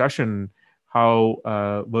the discussion how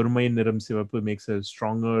Varumayin, Niram, Sivappu makes a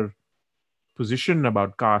stronger position about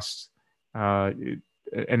caste,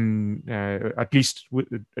 and at least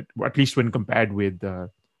when compared with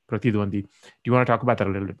Pratidwandi. Do you want to talk about that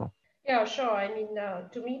a little bit more? Yeah, sure. I mean,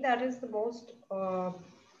 to me, that is the most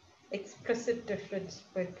explicit difference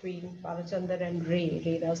between Balachander and Ray.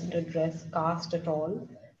 Ray doesn't address caste at all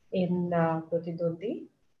in Pratidwandi,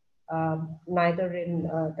 neither in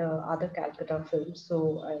the other Calcutta films. So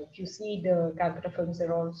if you see the Calcutta films,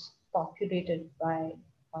 they're all populated by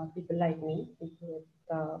people like me, people with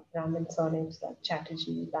Brahmin surnames like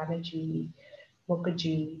Chatterjee, Banerjee,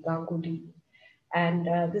 Mukherjee, Ganguly. And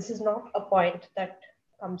this is not a point that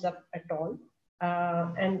comes up at all.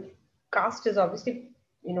 And caste is obviously,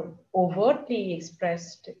 overtly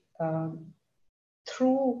expressed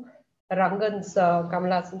through Rangan's,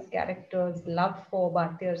 Kamal Hassan's character's love for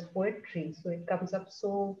Bhartiya's poetry. So it comes up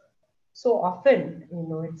so often,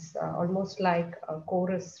 it's almost like a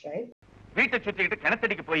chorus, right? வீட்டை சுத்திக்கிட்டு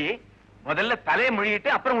கிணத்தடிக்கு போய் முதல்ல தலையை மொழியிட்டு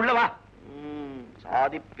அப்புறம் உள்ளவா.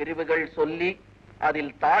 சாதி பிரிவுகள் சொல்லி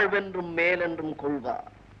அதில் தாழ்வென்றும் மேலென்றும் கொள்வார்.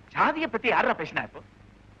 ஜாதியை பத்தி யாரா பேசினா? இப்போ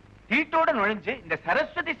வீட்டோட நுழைஞ்சு இந்த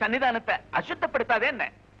சரஸ்வதி சன்னிதானத்தை அசுத்தப்படுத்தாதே என்ன?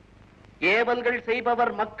 ஏவல்கள்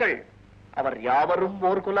செய்பவர் மக்கள், அவர் யாவரும்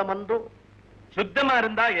ஓர் குலம் அன்றோ? சுத்தமா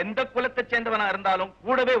இருந்தா எந்த குலத்தை சேர்ந்தவனா இருந்தாலும்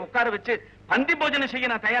கூடவே உட்கார வச்சு பந்தி போஜனம்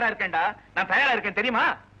செய்ய நான் தயாரா இருக்கேன்டா. நான் தயாரா இருக்கேன், தெரியுமா?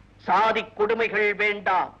 சாதி கொடுமைகள்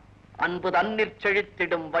வேண்டாம், அன்பு தண்ணீர்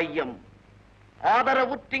செழித்திடும் வையம்.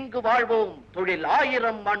 ஆதரவுற்றிங்கு வாழ்வோம், தொழில்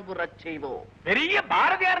 1000 மாண்புறச் செய்வோம். பெரிய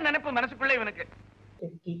பாரதியார் நினைப்பு மனசுக்குள்ள இவனுக்கு.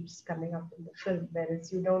 It keeps coming up in the film, whereas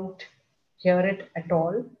you don't hear it at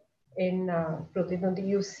all in Pratidwandi.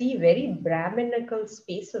 You see very Brahminical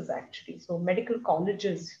spaces actually. So medical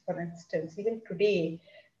colleges, for instance, even today,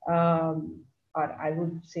 or I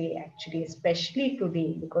would say actually especially today,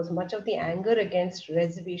 because much of the anger against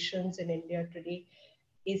reservations in India today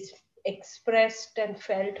is expressed and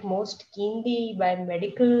felt most keenly by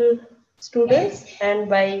medical students and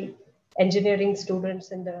by engineering students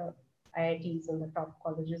in the IITs and the top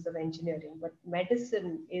colleges of engineering. But medicine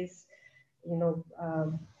is,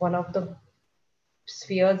 one of the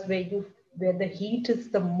spheres where the heat is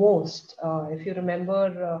the most. If you remember,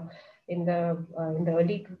 in the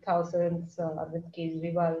early 2000s, Arvind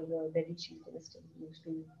Kejriwal, the Delhi Chief Minister, used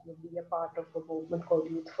to be a part of a movement called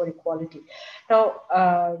Youth for Equality. Now,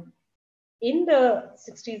 in the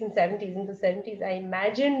 60s and 70s, I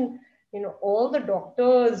imagine, all the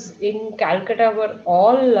doctors in Calcutta were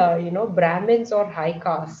all, Brahmins or high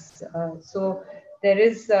castes. So there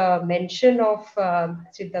is a mention of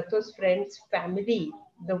Siddhartha's friend's family,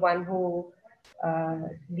 the one who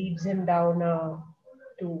leads him down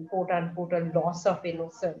to quote unquote a loss of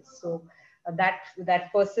innocence. So that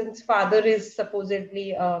person's father is supposedly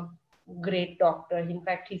a great doctor. In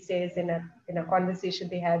fact, he says in a conversation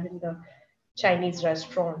they have in the Chinese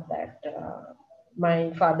restaurant that my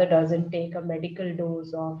father doesn't take a medical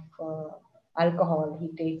dose of alcohol. He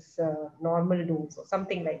takes a normal dose or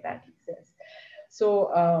something like that, he says. So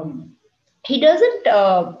he doesn't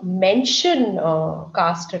mention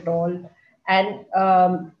caste at all. And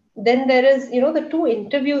Then there is, the two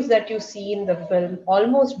interviews that you see in the film,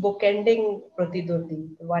 almost bookending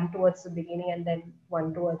Pratidwandi, one towards the beginning and then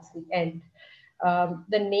one towards the end.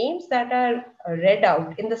 The names that are read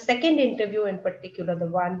out in the second interview, in particular, the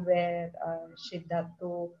one where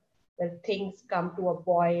Siddhartha, where things come to a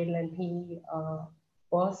boil and he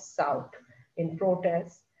bursts out in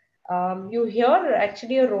protest. You hear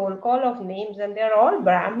actually a roll call of names, and they're all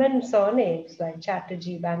Brahmin surnames like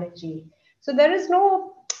Chatterjee, Banerjee. So there is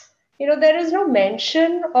no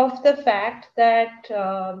mention of the fact that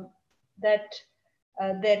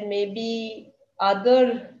there may be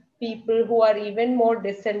other people who are even more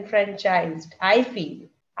disenfranchised. I feel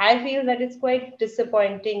that it's quite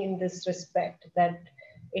disappointing in this respect, that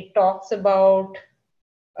it talks about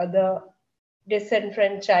the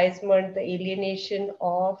disenfranchisement, the alienation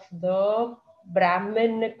of the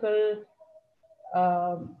Brahminical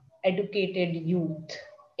educated youth.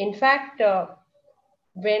 In fact,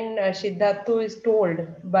 when Siddhartha is told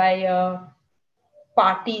by a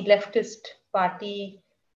leftist party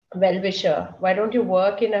well-wisher, why don't you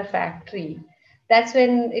work in a factory? That's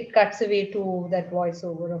when it cuts away to that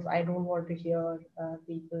voiceover of, I don't want to hear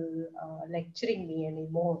people lecturing me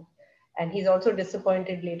anymore. And he's also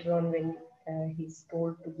disappointed later on when he's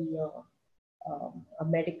told to be a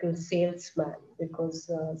medical salesman,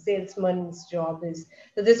 because salesman's job is,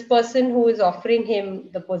 so this person who is offering him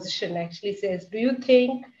the position actually says, do you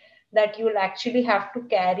think that you'll actually have to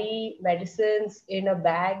carry medicines in a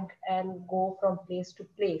bag and go from place to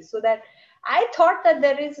place? So that I thought that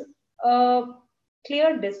there is a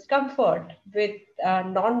clear discomfort with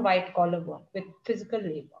non-white collar work, with physical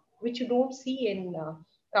labor, which you don't see in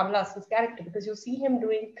Kamal Hassan's character, because you see him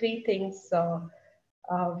doing three things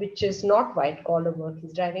which is not white collar work.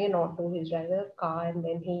 He's driving an auto, he's driving a car, and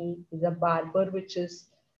then he is a barber, which is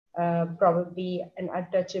probably an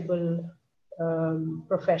untouchable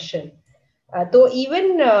profession. Though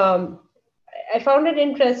even I found it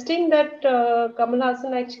interesting that Kamal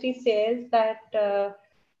Hassan actually says that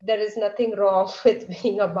there is nothing wrong with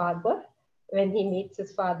being a barber when he meets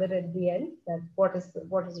his father at the end. That what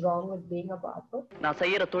is wrong with being a barber? நான்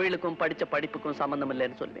செய்யற தொழிலுக்கும் படிச்ச படிப்புக்கும் சம்பந்தம்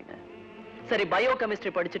இல்லைன்னு சொல்வீங்க. சரி, bio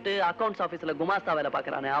chemistry படிச்சுட்டு அக்கவுண்ட்ஸ் ஆபீஸ்ல குமாஸ்தா வேலை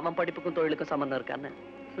பார்க்கறானே, அவன் படிப்புக்கும் தொழிலுக்கும் சம்பந்தம் இருக்கான்னு?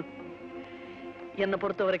 என்னை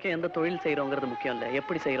பொறுத்த வரைக்கும் எந்த தொழில் செய்யறோங்கிறது முக்கியம் இல்ல,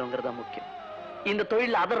 எப்படி செய்யறோங்கிறது தான் முக்கியம். இந்த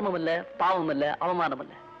தொழில் அதர்மம் இல்ல, பாவம் இல்ல, அவமானம்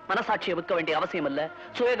இல்ல, மனசாட்சியை விற்க வேண்டிய அவசியம் இல்ல,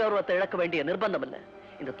 சுய கௌரவத்தை இழக்க வேண்டிய நிர்பந்தம் இல்ல.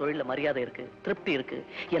 இந்த தொழில மரியாதை இருக்கு, திருப்தி இருக்கு,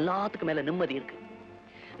 எல்லாத்துக்கும் மேல நிம்மதி இருக்கு.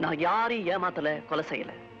 நான் யாரையும் ஏமாத்தல, கொலை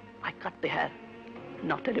செய்யல. I cut the hair,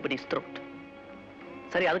 not anybody's throat.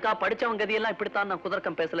 சரி, அதுக்காக படிச்சவங்க கதியெல்லாம் இப்படித்தான் நான்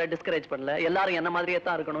குதர்க்கம் பேசல, டிஸ்கரேஜ் பண்ணல, எல்லாரும் என்ன மாதிரியே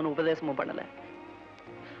தான் இருக்கணும்னு உபதேசமும் பண்ணல.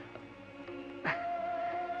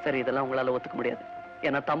 சரி, இதெல்லாம் உங்களால ஒத்துக்க முடியாது,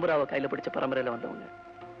 ஏன்னா தம்புராவை கையில பிடிச்ச பரம்பரையில வந்தவங்க.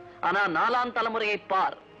 ஆனா 4ஆம் தலைமுறையை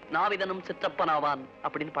பார், நாவிதனும் சிற்றப்பனாவான்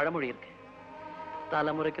அப்படின்னு பழமொழி இருக்கு.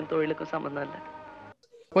 தலைமுறைக்கும் தொழிலுக்கும் சம்பந்தம் இல்லை.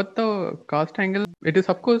 What the caste angle, it is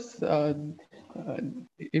of course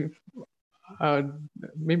if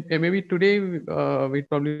maybe today we'd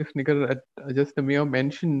probably snicker at just the mere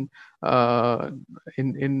mention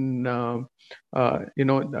in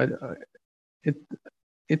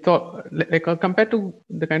it's all like compared to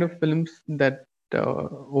the kind of films that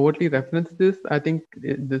overtly reference this. I think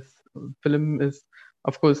this film is,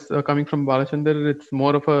 of course, coming from Balachander. It's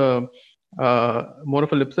more of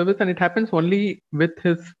a lip service, and it happens only with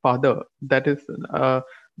his father. That is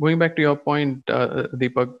going back to your point,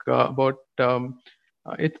 Deepak, about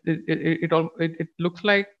it looks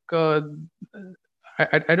like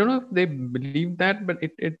I don't know if they believe that, but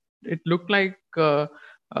it looked like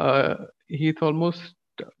he's almost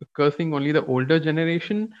cursing only the older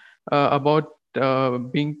generation about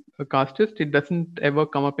being a casteist. It doesn't ever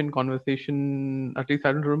come up in conversation, at least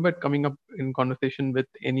I don't remember it coming up in conversation with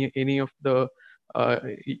any of the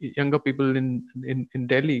younger people in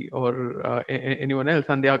Delhi or anyone else.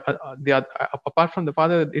 And they are apart from the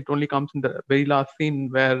father, it only comes in the very last scene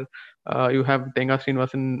where you have Tenga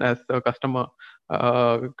Srinivasan as a customer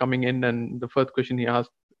coming in, and the first question he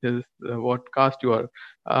asks is what caste you are.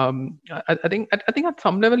 I think at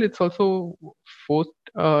some level it's also forced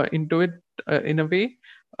into it in a way,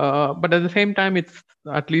 but at the same time it's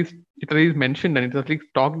at least mentioned and it's at least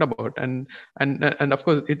talked about, and of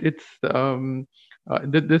course it's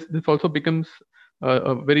this also becomes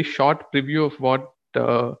a very short preview of what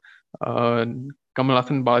Kamal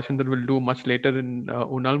Hassan Balachandar will do much later in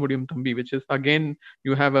Unal Mudiyum Thambi, which is again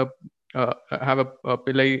you have a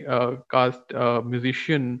Pillai caste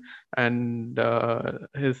musician and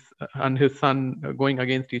his son going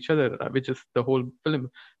against each other, which is the whole film.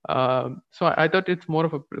 So I thought it's more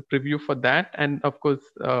of a preview for that, and of course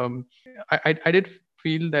I did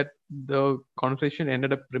feel that the conversation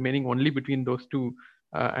ended up remaining only between those two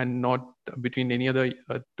and not between any other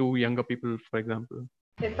two younger people, for example.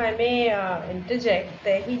 If I may interject,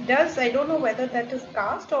 there he does, I don't know whether that is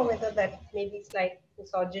caste or whether that maybe slight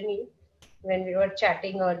misogyny. When we were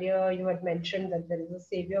chatting earlier, you had mentioned that there is a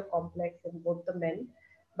savior complex in both the men.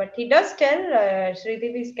 But he does tell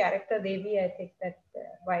Sridevi's character, Devi, I think that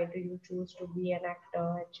why do you choose to be an actor?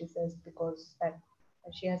 And she says, because that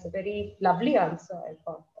she has a very lovely answer, I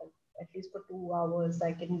thought. At least for 2 hours,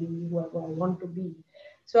 I can be whoever I want to be.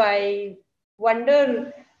 So I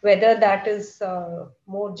wonder whether that is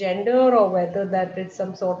more gender or whether that is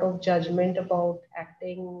some sort of judgment about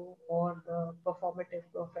acting or the performative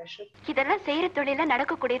profession. இதெல்லாம் செய்யற தொழில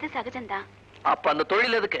நடக்கக்கூடியது சகஜம்தான். அப்ப அந்த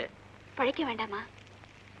தொழில் எதுக்கு? பழிக்க வேண்டாமா?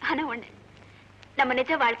 ஆனா ஒண்ணு, நம்ம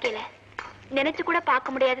நிஜ வாழ்க்கையில நினைச்சு கூட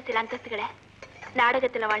பார்க்க முடியாத சில அந்தஸ்துகளை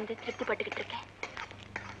நாடகத்துல வாழ்ந்து திருப்தி பட்டுக்கிட்டு இருக்கேன்.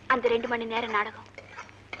 அந்த 2 மணி நேர நாடகம்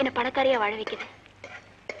என்ன பணக்காரியா வாழ வைக்குது,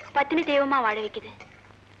 பத்தினி தெய்வமா வாழ வைக்குது,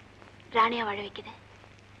 ராணியா வாழ வைக்குது.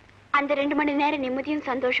 அந்த 2 மணி நேர நிம்மதியும்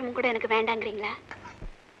சந்தோஷமும் கூட எனக்கு வேண்டாங்கிறீங்களா?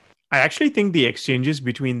 I actually think the exchanges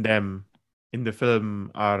between them in the film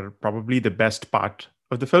are probably the best part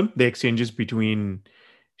of the film. The exchanges between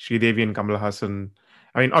Sridevi and Kamal Haasan.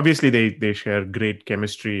 I mean, obviously they share great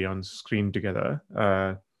chemistry on screen together.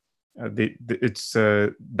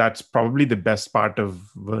 That's probably the best part of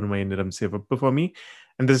Varumayin, Niram, Sivappu for me.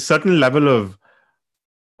 And there's a certain level of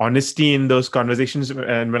honesty in those conversations.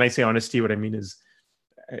 And when I say honesty, what I mean is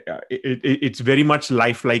it's very much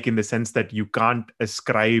lifelike in the sense that you can't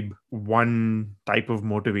ascribe one type of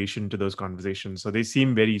motivation to those conversations. So they seem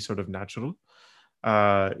very sort of natural.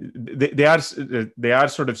 They are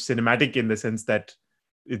sort of cinematic in the sense that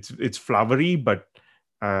it's flowery, but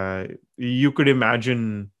you could imagine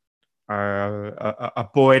a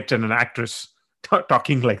poet and an actress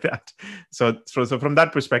talking like that. So from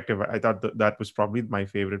that perspective, I thought that was probably my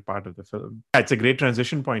favorite part of the film. It's a great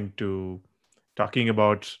transition point to talking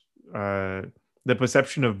about the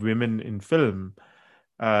perception of women in film.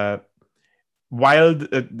 While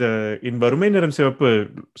in Varumayin, Niram, Sivappu,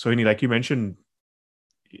 Sohini, like you mentioned,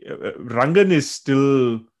 Rangan is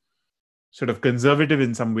still sort of conservative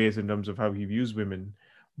in some ways in terms of how he views women,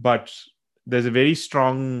 but there's a very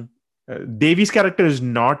strong Devi's character is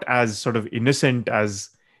not as sort of innocent as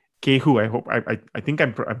Kehu. I think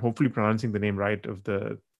I'm hopefully pronouncing the name right, of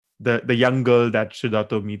the young girl that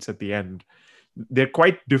Siddhartha meets at the end. They're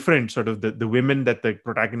quite different. Sort of the women that the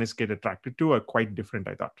protagonists get attracted to are quite different,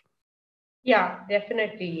 I thought. Yeah,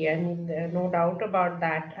 definitely. I mean, no doubt about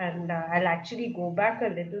that. And I'll actually go back a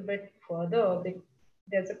little bit further.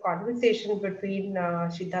 There's a conversation between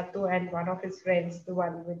Siddhartha and one of his friends, the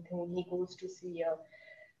one with whom he goes to see a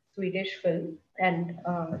Swedish film. And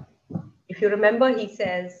if you remember, he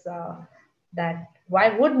says that, why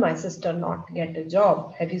would my sister not get a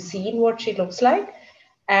job? Have you seen what she looks like?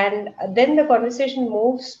 And then the conversation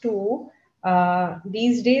moves to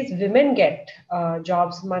these days women get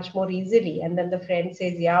jobs much more easily. And then the friend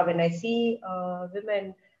says, yeah, when I see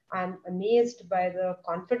women, I'm amazed by the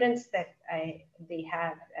confidence that they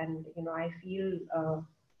have. And, I feel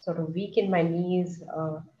sort of weak in my knees.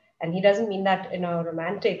 And he doesn't mean that in a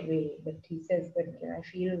romantic way, but he says that I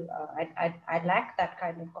feel I lack that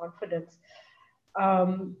kind of confidence.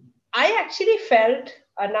 I actually felt,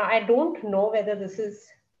 now I don't know whether this is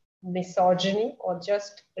misogyny or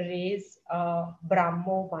just Ray's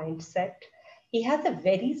Brahmo mindset. He has a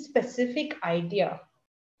very specific idea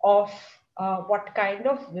of what kind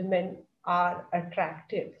of women are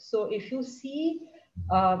attractive. So if you see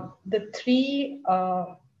the 3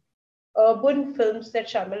 urban films that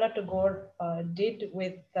Sharmila Tagore did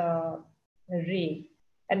with Ray,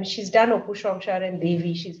 and she's done Oppu Shongshar and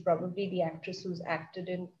Devi. She's probably the actress who's acted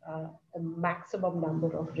in the maximum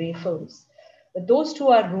number of Ray films. But those 2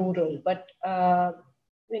 are rural. But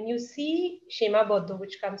when you see Shema Bodho,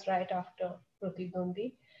 which comes right after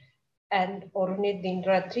Pratidwandi, and Orunit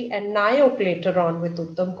Dinratri, and Nayok later on with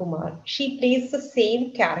Uttam Kumar, she plays the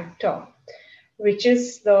same character, which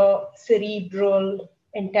is the cerebral,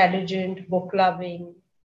 intelligent, book-loving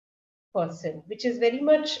person, which is very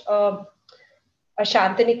much a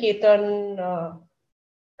Shantiniketan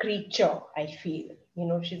creature, I feel.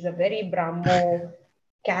 She's a very Brahmo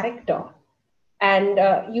character. And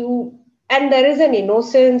there is an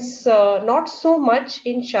innocence, not so much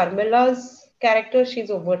in Sharmila's character.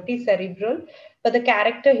 She's overtly cerebral, but the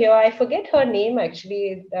character here, I forget her name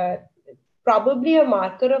actually, probably a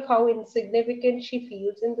marker of how insignificant she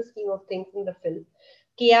feels in the scheme of things in the film.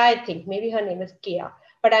 Kia, I think, maybe her name is Kia,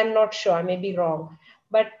 but I'm not sure, I may be wrong.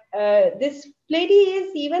 But this lady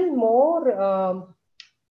is even more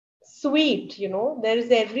sweet, you know, there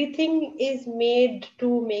is everything is made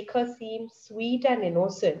to make her seem sweet and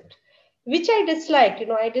innocent, which I disliked. You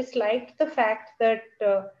know, I disliked the fact that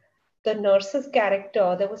the nurse's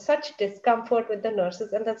character, there was such discomfort with the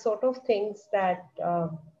nurses and the sort of things that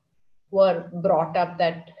were brought up,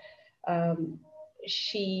 that um,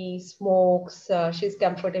 she smokes, she's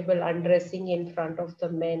comfortable undressing in front of the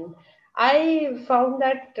men. I found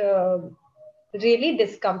that really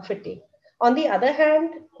discomforting. On the other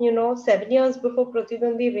hand, you know, 7 years before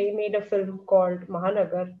Pratidwandi, Ray made a film called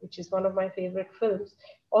Mahanagar, which is one of my favorite films,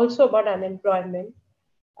 also about unemployment.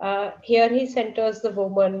 Here he centers the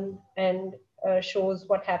woman and shows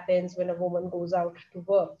what happens when a woman goes out to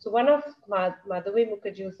work. So one of Madhavi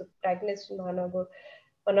Mukherjee, who's the protagonist in Mahanagar,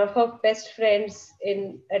 one of her best friends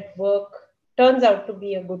in at work, turns out to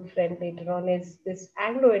be a good friend later on, is this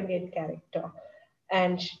Anglo-Indian character.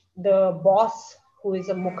 And the boss, who is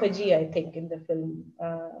a Mukherjee, I think, in the film,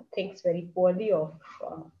 thinks very poorly of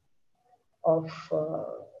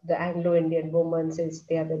the Anglo-Indian women, since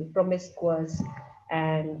they are very promiscuous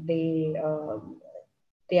and they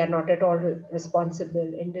are not at all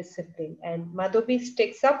responsible, indisciplined, and Madhavi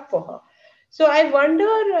sticks up for her. So I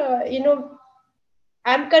wonder, you know,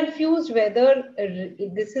 I'm confused whether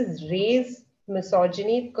this is Ray's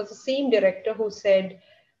misogyny, because the same director who said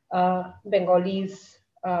Bengalis,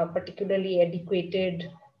 particularly educated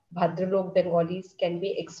Bhadralok Bengalis, can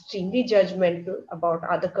be extremely judgmental about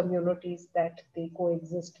other communities that they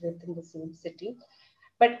coexist with in the same city.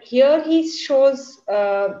 But here he shows,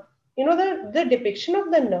 you know, the depiction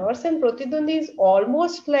of the nurse in Pratidwandi is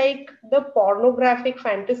almost like the pornographic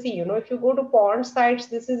fantasy. You know, if you go to porn sites,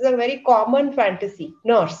 this is a very common fantasy,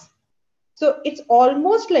 nurse. So it's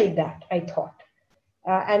almost like that, I thought.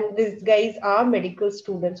 And these guys are medical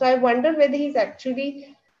students. So I wonder whether he's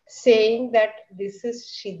actually saying that this is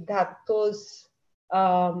Siddhartha's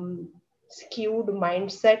skewed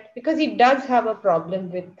mindset, because he does have a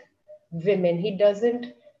problem with women. He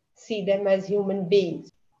doesn't see them as human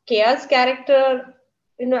beings. Kia's character,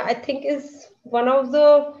 you know, I think is one of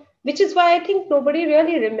the, which is why I think nobody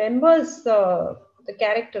really remembers the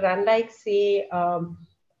character, unlike, say,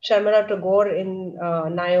 Sharmila Tagore in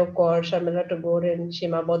Nayok or Sharmila Tagore in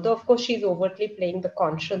Shima Bodho. Of course, she's overtly playing the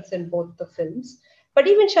conscience in both the films. But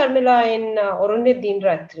even Sharmila in Orunde Deen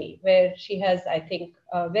Ratri, where she has, I think,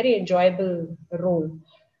 a very enjoyable role.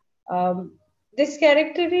 This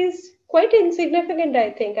character is quite insignificant, I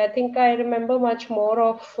think. I think I remember much more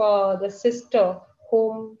of the sister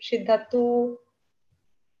whom Siddhartha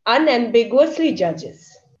unambiguously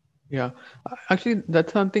judges. Yeah, actually,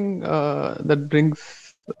 that's something that brings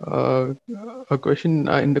a question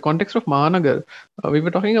in the context of Mahanagar. We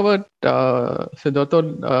were talking about Siddhartha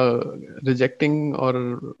rejecting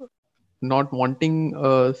or not wanting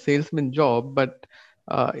a salesman job, but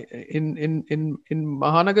in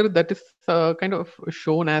Mahanagar, that is kind of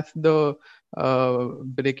shown as the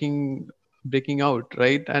breaking out,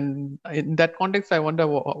 right? And in that context, I wonder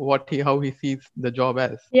how he sees the job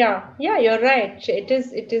as. Yeah, you're right. It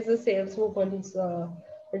is a saleswoman's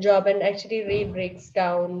job, and actually Ray breaks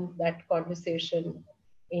down that conversation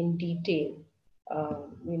in detail.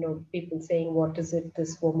 You know, people saying, "What is it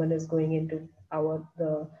this woman is going into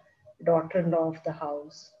the daughter-in-law of the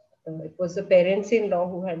house?" It was the parents-in-law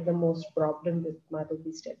who had the most problem with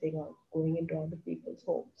Madhavi stepping out, going into other people's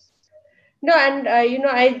homes. No, and you know,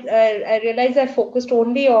 I realize I focused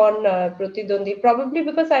only on Pratidwandi, probably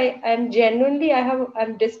because I'm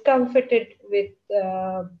discomfited with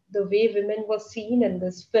the way women were seen in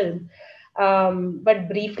this film. But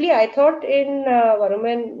briefly, I thought in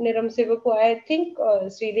Varumayin, Niram, Sivappu, I think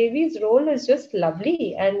Sridevi's role is just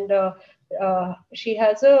lovely, and she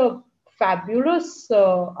has a fabulous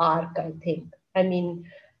arc, I think. I mean,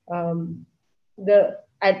 the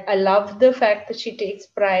I love the fact that she takes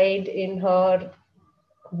pride in her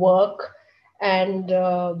work, and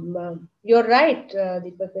you're right,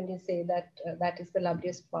 Deepak, when you say that that is the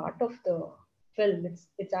loveliest part of the film.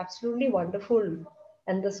 It's absolutely wonderful,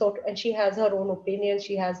 and and she has her own opinions,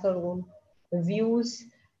 she has her own views,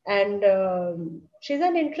 and she's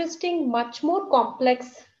an interesting, much more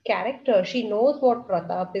complex character. She knows what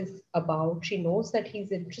Pratap is about. She knows that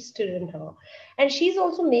he's interested in her, and she's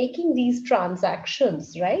also making these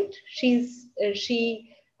transactions, right? She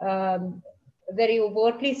very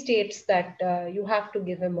overtly states that you have to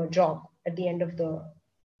give him a job at the end of the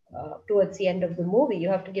towards the end of the movie. You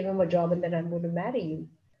have to give him a job, and then I'm going to marry you.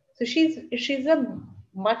 So she's a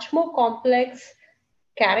much more complex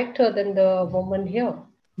character than the woman here.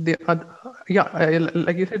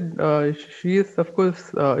 Like you said, she is, of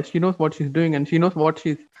course, she knows what she's doing, and she knows what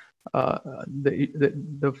she's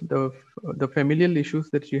the familial issues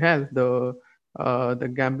that she has, the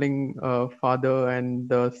gambling father and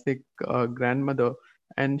the sick grandmother,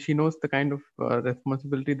 and she knows the kind of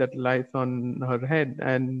responsibility that lies on her head.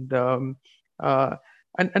 Uh,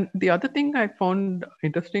 and the other thing I found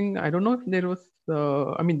interesting, I don't know if there was,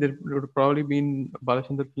 I mean, there would have probably been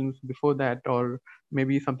Balachander films before that, or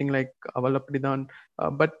maybe something like Avala Pratidwandi,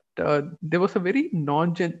 but there was a very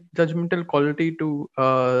non-judgmental quality to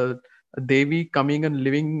Devi coming and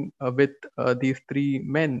living with these three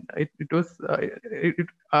men.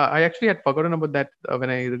 I actually had forgotten about that when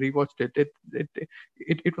I rewatched it.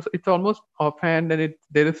 It's almost offhand, and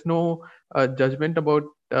there is no judgment about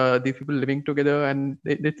these people living together, and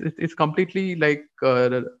it's completely like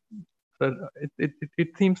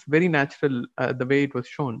it seems very natural the way it was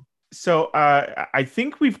shown. So I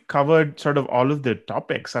think we've covered sort of all of the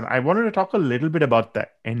topics, and I wanted to talk a little bit about the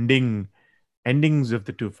endings of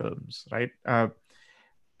the two films, right?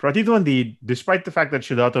 Pratidwandi, despite the fact that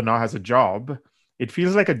Siddhartha now has a job, it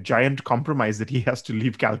feels like a giant compromise that he has to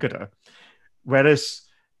leave Calcutta. Whereas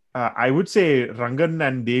I would say Rangan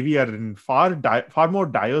and Devi are in far more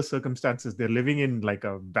dire circumstances. They're living in like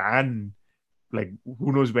a van, like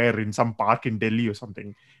who knows where, in some park in Delhi or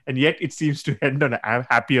something. And yet it seems to end on a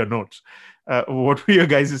happier note. What were your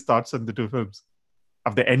guys' thoughts on the two films?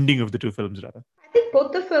 Of the ending of the two films, rather? I think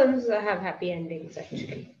both the films have happy endings,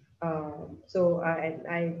 actually. So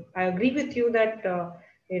I agree with you that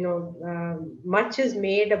much is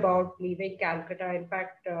made about leaving Calcutta. In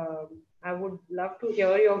fact, I would love to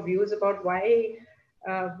hear your views about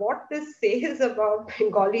what this says about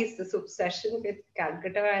Bengalis, this obsession with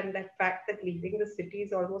Calcutta, and the fact that leaving the city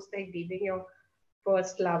is almost like leaving your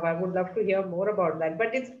first love. I would love to hear more about that.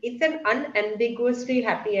 But it's an unambiguously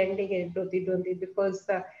happy ending in Pratidwandi, because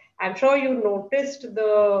I'm sure you noticed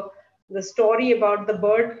the story about the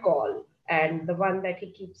bird call, and the one that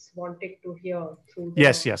he keeps wanting to hear through the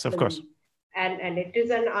Yes, of film. course. And it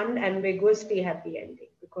is an unambiguously happy ending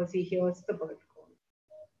because he hears the bird call.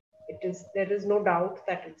 There is no doubt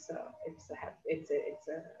that it's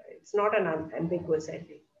not an unambiguous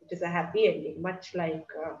ending. It is a happy ending, much like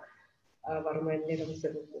Varumayin, Niram,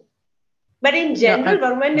 Sivappu. But in general,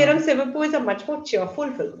 Varumayin, Niram, Sivappu is a much more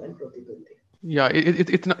cheerful film than Pratidwandi. Yeah,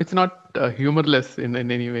 it's not humorless in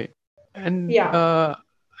any way. And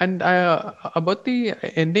about the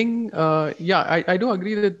ending, I do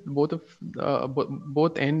agree that both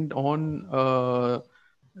end on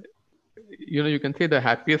you can say the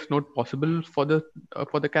happiest note possible for the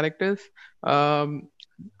characters.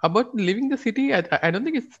 About leaving the city, I don't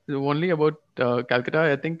think it's only about Calcutta.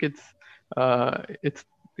 I think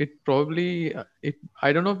it probably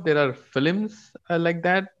I don't know if there are films like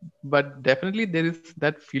that, but definitely there is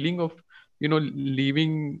that feeling of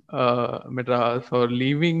leaving Madras or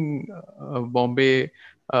leaving Bombay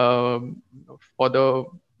for the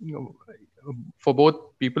for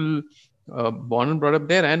both people born and brought up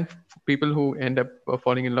there, and people who end up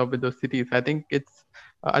falling in love with those cities. I think it's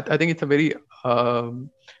a very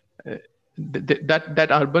that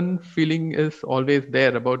urban feeling is always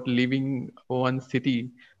there about leaving one city.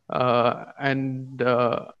 I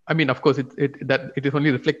mean, of course, it is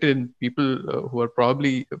only reflected in people who are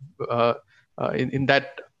probably in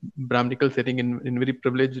that Brahminical setting in very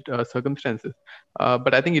privileged circumstances.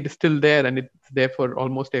 But I think it is still there, and it's there for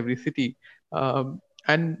almost every city.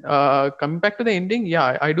 And coming back to the ending,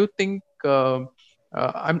 yeah, I do think I'm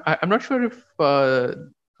not sure if Kamal,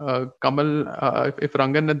 if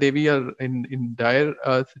Rangan and Devi are in dire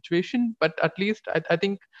situation, but at least I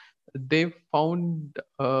think they found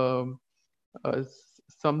some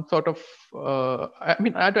sort of. I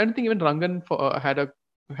mean, I don't think even Rangan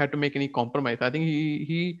had to make any compromise. I think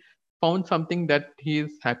he found something that he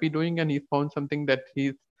is happy doing, and he found something that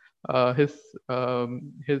his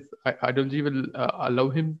ideology will allow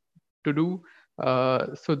him to do.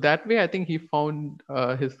 So that way, I think he found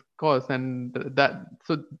his cause, and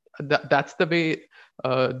that's the way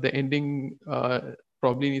the ending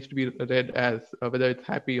probably needs to be read as, whether it's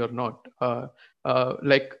happy or not.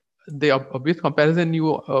 Like the obvious comparison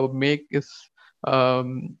you make is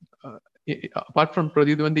apart from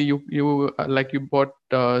Pratidwandi, you like you bought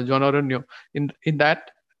John Aranyo. In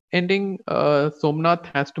that ending, Somnath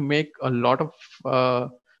has to make a lot of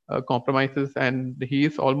compromises, and he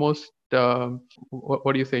is almost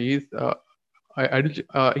what do you say? He's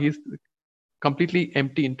completely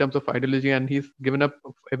empty in terms of ideology, and he's given up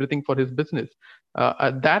everything for his business.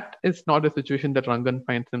 That is not a situation that Rangan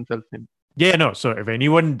finds himself in. Yeah, no. So if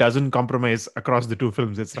anyone doesn't compromise across the two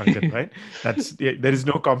films, it's Rangan, right? There is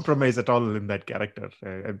no compromise at all in that character.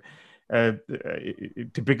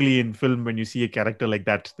 Typically in film, when you see a character like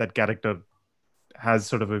that, that character has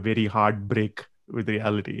sort of a very hard break with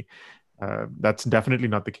reality. That's definitely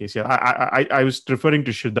not the case here. I was referring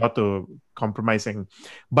to Siddhartha compromising,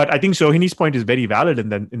 but I think Sohini's point is very valid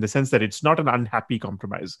in the sense that it's not an unhappy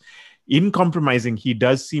compromise. In compromising, he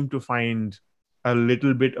does seem to find a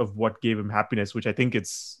little bit of what gave him happiness, which I think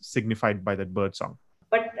it's signified by that bird song.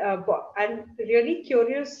 But I'm really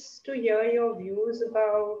curious to hear your views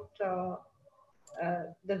about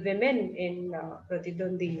the women in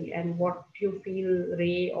Pratidwandi and what you feel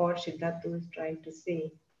Ray or Siddhartha is trying to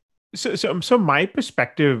say. So my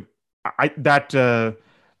perspective, that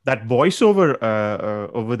voiceover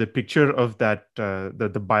over the picture of that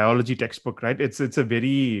the biology textbook, right? It's a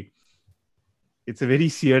very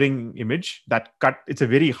searing image. That cut, it's a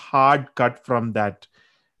very hard cut from that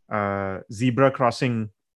zebra crossing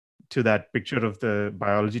to that picture of the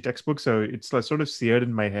biology textbook. So it's like sort of seared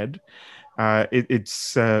in my head.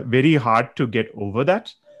 It's very hard to get over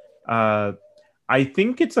that. I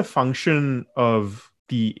think it's a function of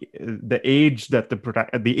the age that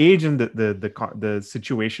the age and the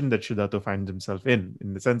situation that Siddhartha finds himself in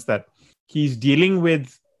the sense that he's dealing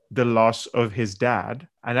with the loss of his dad,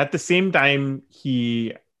 and at the same time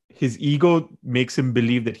his ego makes him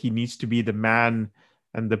believe that he needs to be the man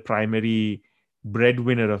and the primary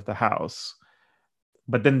breadwinner of the house,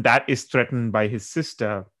 but then that is threatened by his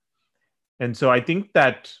sister. And so I think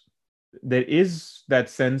that there is that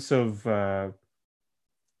sense of I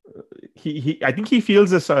think he feels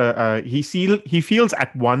this. He feels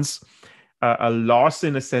at once a loss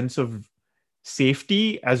in a sense of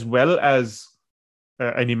safety as well as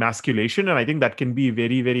an emasculation, and I think that can be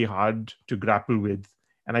very, very hard to grapple with.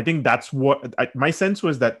 And I think that's what my sense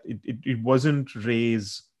was, that it wasn't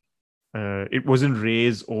Ray's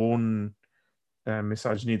own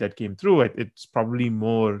misogyny that came through. It's probably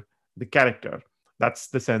more the character. That's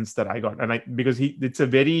the sense that I got, and because it's a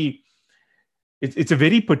very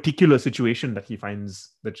particular situation that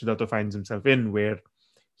Siddhartha finds himself in, where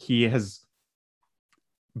he has,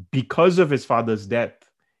 because of his father's death,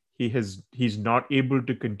 he's not able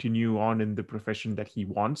to continue on in the profession that he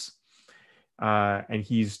wants, and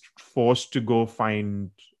he's forced to go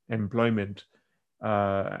find employment,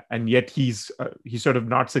 and yet he's sort of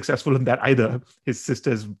not successful in that either. His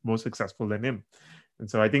sister is more successful than him, and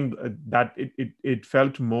so I think that it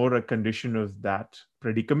felt more a condition of that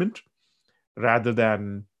predicament rather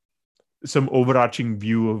than some overarching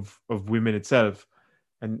view of women itself.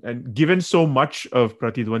 And given so much of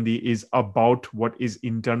Pratidwandi is about what is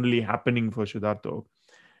internally happening for Siddhartha,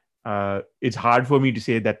 it's hard for me to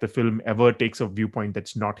say that the film ever takes a viewpoint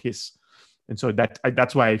that's not his. And so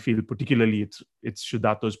that's why I feel particularly it's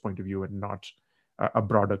Siddhartha's point of view and not a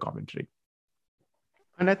broader commentary.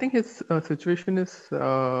 And I think his situation is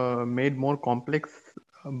made more complex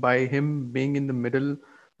by him being in the middle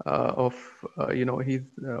of he's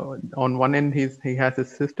on one end he has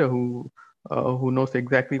his sister who knows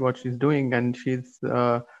exactly what she's doing, and she's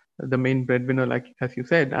the main breadwinner, like as you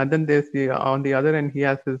said. And then there's on the other end he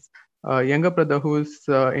has his younger brother who's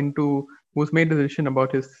made a decision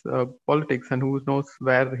about his politics and who knows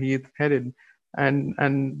where he is headed,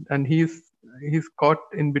 and he's caught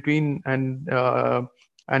in between, and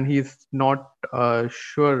he's not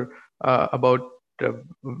sure about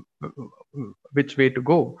which way to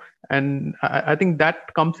go. And I think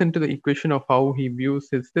that comes into the equation of how he views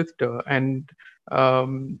his sister, and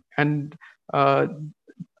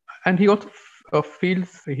he also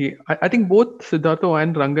feels I think both Siddhartha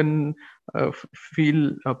and Rangan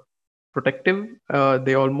feel protective.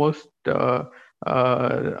 They almost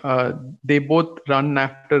they both run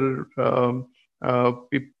after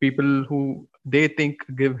people who they think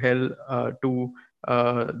give hell to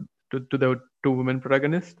the two women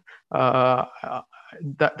protagonists. And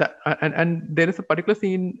there is a particular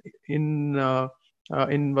scene in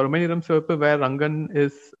Varumayin Sivappu where Rangan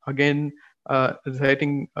is again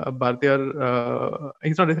reciting Bhartiyar.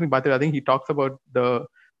 He's not reciting Bhartiyar. I think he talks about the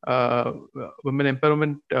women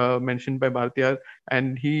empowerment mentioned by Bhartiyar,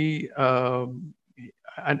 and he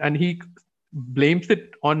blames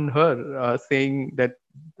it on her, saying that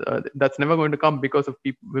that's never going to come because of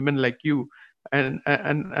women like you. And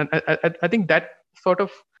I think that sort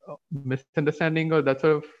of misunderstanding, or that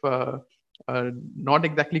sort of not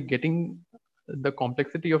exactly getting the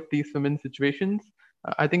complexity of these women's situations,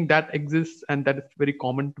 I think that exists, and that is very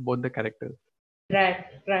common to both the characters. Right.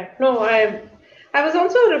 No, I was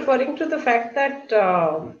also referring to the fact that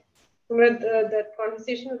with that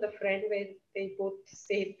conversation with a friend where they both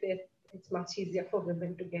say that it's much easier for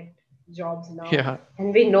women to get jobs now. Yeah.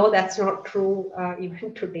 And we know that's not true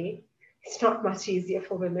even today. It's not much easier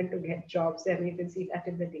for women to get jobs. And you can see that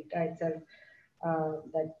in the data itself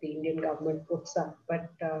that the Indian government puts up. But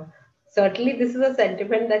certainly this is a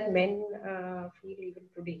sentiment that men feel even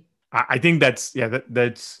today. I think that's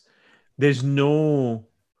there's no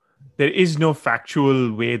there is no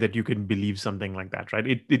factual way that you can believe something like that,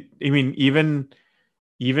 right? I mean, even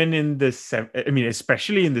in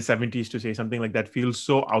especially in the 70s, to say something like that feels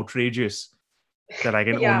so outrageous that I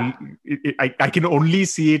can Yeah. I can only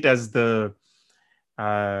see it as the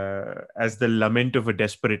lament of a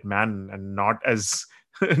desperate man, and not as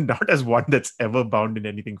not as one that's ever bound in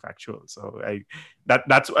anything factual. So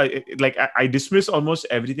that's why, like, I dismiss almost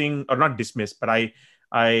everything, or not dismiss, but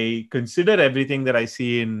I consider everything that I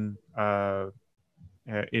see in Pratidwandi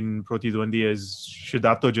as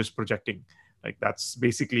Siddhartha just projecting. Like, that's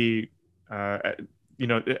basically I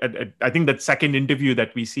think that second interview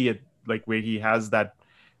that we see, at like where he has that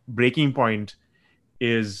breaking point,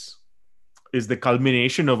 is the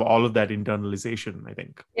culmination of all of that internalization, I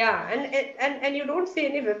think. Yeah, and you don't see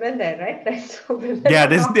any women there, right? Like, so women Yeah, are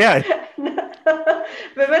not,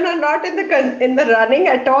 women are not in the running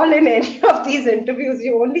at all in any of these interviews.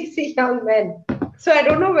 You only see young men. So I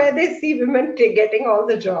don't know where they see women getting all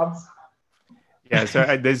the jobs. Yeah,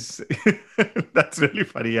 so there's that's really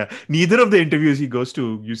funny. Yeah, neither of the interviews he goes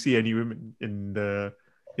to, you see any women in the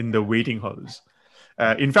waiting halls.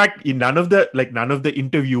 In fact, none of the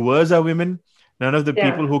interviewers are women. None of the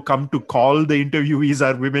people who come to call the interviewees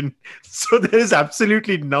are women. So there is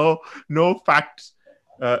absolutely no fact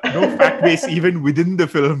base even within the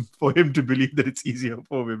film for him to believe that it's easier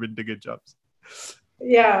for women to get jobs.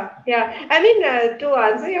 Yeah. I mean, to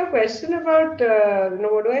answer your question about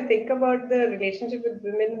what do I think about the relationship with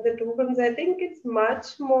women in the two films, I think it's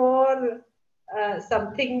much more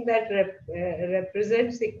something that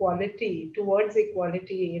represents equality, towards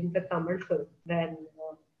equality in the Tamil film than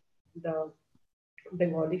the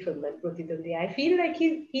Bengali film and Pratidwandi. I feel like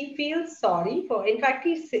he feels sorry for. In fact,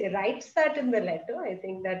 he writes that in the letter. I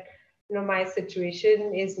think that my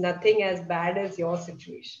situation is nothing as bad as your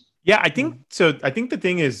situation. Yeah, I think so. I think the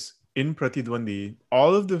thing is, in Pratidwandi,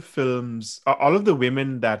 all of the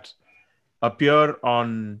women that appear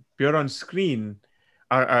on screen,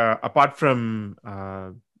 apart from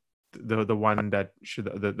the one that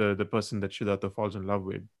the person that Siddhartha falls in love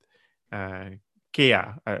with, Kea,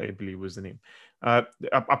 I believe was the name.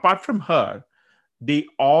 Apart from her, they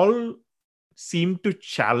all seem to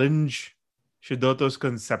challenge Siddhartha's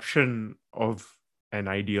conception of an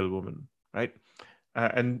ideal woman, right?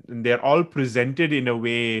 And they're all presented in a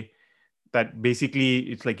way that basically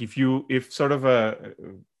it's like, if sort of a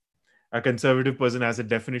conservative person has a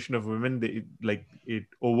definition of women, it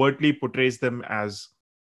overtly portrays them as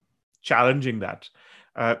challenging that.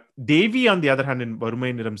 Devi, on the other hand, in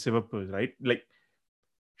Varumayin, Niram, Sivappu, right? Like,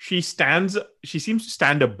 she seems to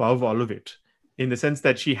stand above all of it, in the sense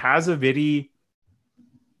that she has a very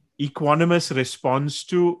equanimous response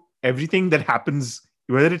to everything that happens,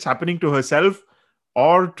 whether it's happening to herself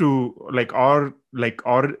or Rangan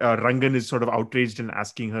is sort of outraged and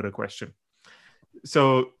asking her a question.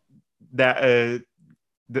 So that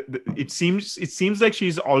it seems like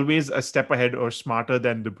she's always a step ahead or smarter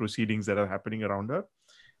than the proceedings that are happening around her,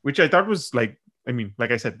 which I thought was like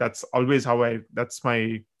I said, that's always that's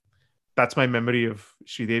my memory of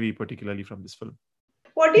Sridevi, particularly from this film.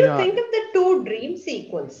 What do you think of the two dream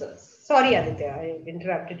sequences? Sorry, Aditya, I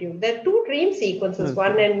interrupted you. There are two dream sequences,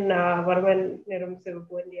 one in Varumayin, Niram,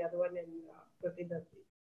 Sivappu, and the other one in Pratidwandi.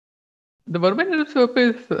 The Varumayin, Niram, Sivappu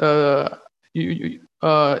is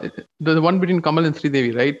the one between Kamal and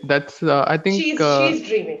Sridevi, right? That's I think she's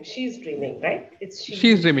dreaming. She's dreaming, right?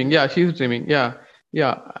 She's dreaming. Yeah, she's dreaming. Yeah.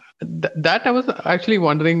 That I was actually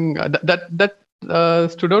wondering. That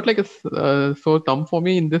stood out like a sore thumb for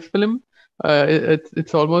me in this film.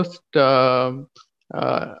 It's almost.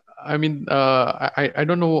 I mean, I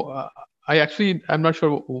don't know. I'm not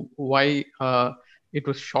sure why it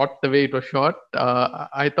was shot the way it was shot.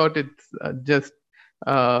 I thought it's just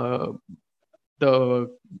the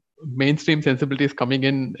mainstream sensibilities coming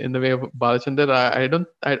in the way of Balachander.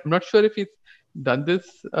 I'm not sure if he's done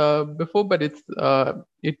this before, but it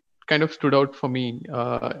kind of stood out for me.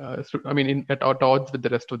 At odds with the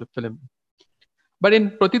rest of the film. But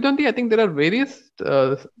in Pratidwandi, I think there are various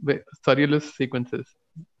surrealist sequences.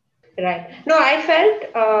 Right. No, I felt,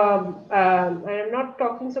 I'm not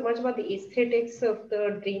talking so much about the aesthetics of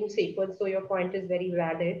the dream sequence, so your point is very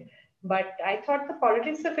valid. But I thought the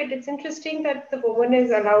politics of it, it's interesting that the woman is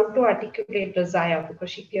allowed to articulate desire,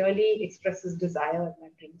 because she clearly expresses desire in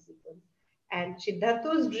that dream sequence. And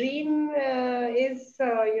Siddhartha's dream is,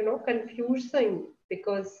 confusing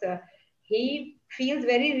because he feels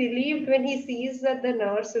very relieved when he sees that the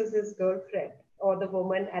nurse is his girlfriend or the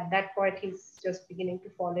woman. At that point, he's just beginning to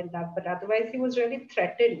fall in love, but otherwise, he was really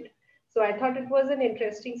threatened. So I thought it was an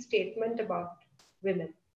interesting statement about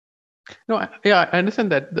women. No, yeah, I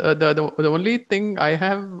understand that. The only thing I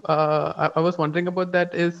have, I was wondering about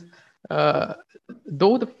that is,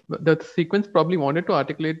 though the sequence probably wanted to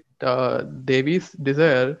articulate Devi's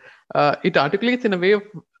desire, it articulates in a way of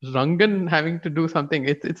Rangan having to do something.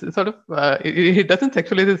 It's sort of it doesn't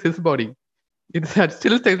sexualize his body. It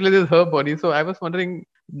still sexualizes her body. So I was wondering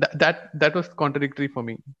that was contradictory for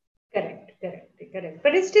me. Correct.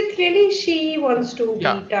 But it's still clearly she wants to be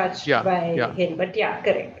touched by him. But yeah,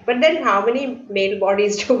 correct. But then how many male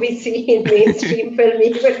bodies do we see in mainstream film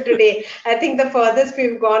even today? I think the furthest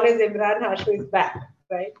we've gone is Imran Hashmi's back,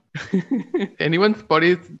 right? Anyone's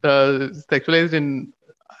body is sexualized in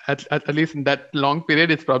at least in that long period,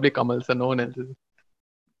 it's probably Kamal's and no one else's.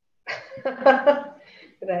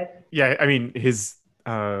 Right. Yeah, I mean, his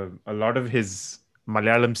a lot of his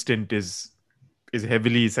Malayalam stint is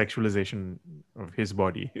heavily sexualization of his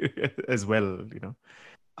body as well,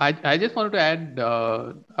 I just wanted to add,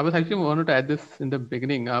 I was actually wanted to add this in the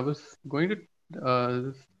beginning. I was going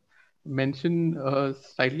to mention a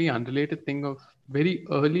slightly unrelated thing of very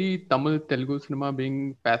early Tamil Telugu cinema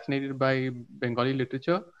being fascinated by Bengali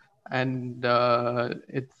literature, and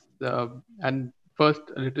and first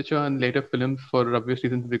literature and later films for obvious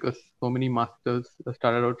reasons because so many masters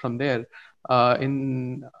started out from there.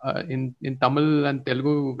 In Tamil and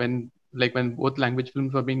Telugu, when both language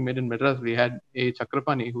films were being made in Madras, we had A.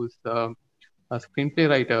 Chakrapani, who's a screenplay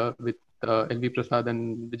writer with L.V. Prasad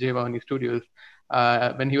and Vijayavani Studios.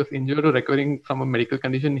 When he was injured or recovering from a medical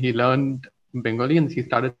condition, he learned Bengali and he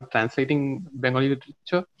started translating Bengali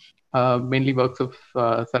literature, mainly works of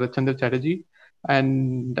Sarat Chandra Chatterjee.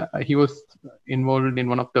 And he was involved in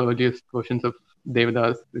one of the earliest versions of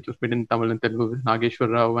Devadas, which was made in Tamil and Telugu with Nageshwar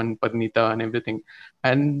Rao and Parinita and everything.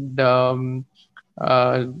 And of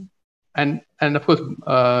course,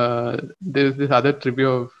 there's this other trivia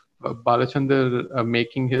of Balachander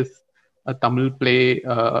making his Tamil play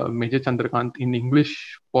Major Chandrakant in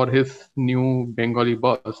English for his new Bengali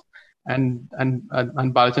boss, and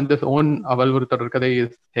Balachander's own Aval Oru Thodarkadai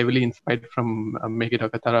is heavily inspired from Megida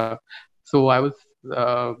Katara. So I was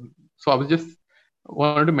just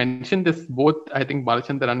wanted to mention this. Both I think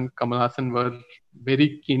Balachandar and Kamal Hassan were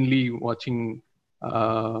very keenly watching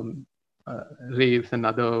raves and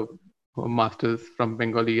other masters from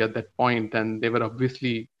Bengali at that point, and they were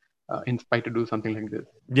obviously inspired to do something like this.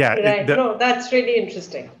 Yeah, right. No, that's really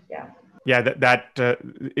interesting. Yeah, the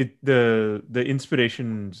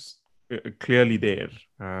inspiration's clearly there.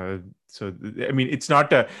 So I mean, it's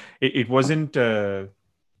not it wasn't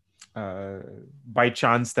by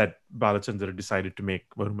chance that Balachandra decided to make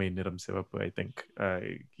Varumayin Niram Sivappu. I think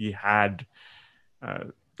he had.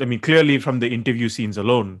 I mean, clearly from the interview scenes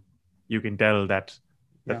alone, you can tell that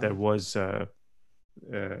there was an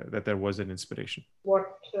inspiration.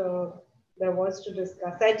 What there was to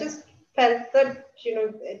discuss. I just felt that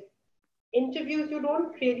interviews, you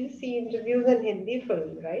don't really see interviews in Hindi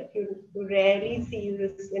film, right? You rarely see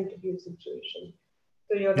this interview situation.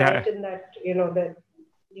 So you're right in that that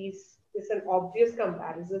is an obvious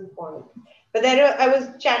comparison point. But I was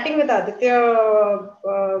chatting with Aditya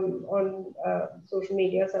on social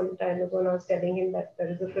media some time ago, and I was telling him that there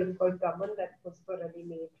is a film called Gaman that was already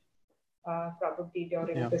made probably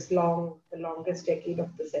during the longest decade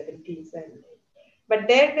of the 70s. But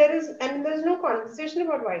there's no conversation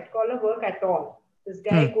about white collar work at all. This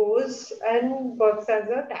guy goes and works as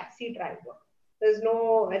a taxi driver.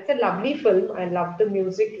 It's a lovely film. I love the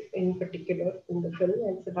music in particular in the film.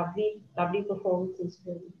 It's a lovely performance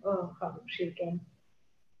from Farooq Sheikh and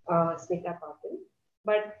Smita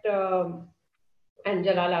Patil. And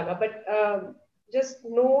Jalal Agha. But just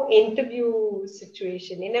no interview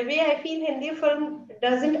situation. In a way, I feel Hindi film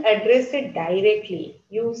doesn't address it directly.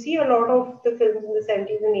 You see a lot of the films in the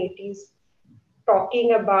 70s and 80s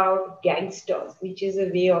talking about gangsters, which is a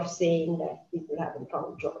way of saying that people haven't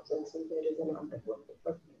found jobs and so there is an underworld.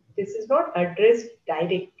 But this is not addressed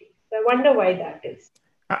directly. So I wonder why that is.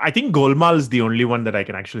 I think Golmaal is the only one that I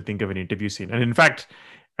can actually think of an interview scene. And in fact,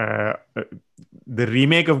 the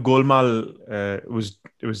remake of Golmaal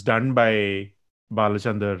was done by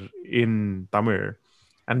Balachander in Tamil,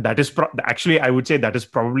 and that is actually I would say that is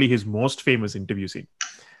probably his most famous interview scene.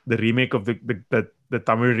 The remake of the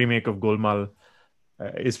Tamil remake of Golmaal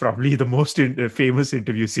is probably the most famous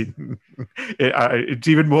interview scene. It's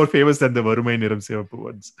even more famous than the Varumayin Niram Sivappu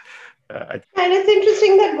ones. And it's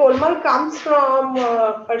interesting that Golmaal comes from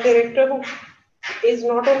a director who is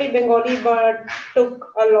not only Bengali but took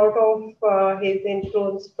a lot of his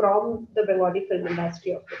influence from the Bengali film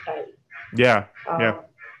industry of the time. Yeah, yeah.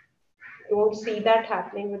 You won't see that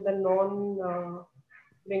happening with the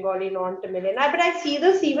Bengali, non-Tamilian. But I see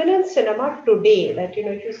this even in cinema today. That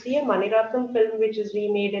if you see a Maniratnam film which is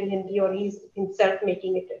remade in Hindi or he's himself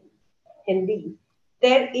making it in Hindi,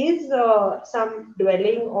 there is some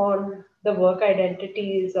dwelling on the work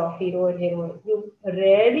identities of hero and heroine. You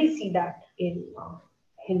rarely see that in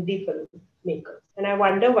Hindi filmmakers, and I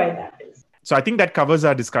wonder why that is. So I think that covers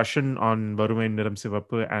our discussion on Varumayin, Niram,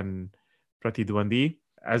 Sivappu, and Pratidwandi.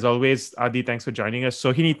 As always, Adi, thanks for joining us.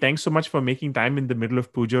 Sohini, thanks so much for making time in the middle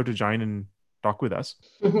of puja to join and talk with us.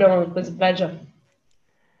 No, it was a pleasure.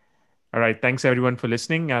 All right. Thanks, everyone, for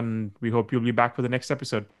listening, and we hope you'll be back for the next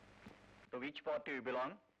episode. To which party you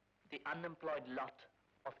belong? The unemployed lot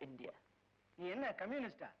of India. நீ என்ன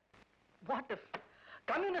கம்யூனிஸ்டா? What if?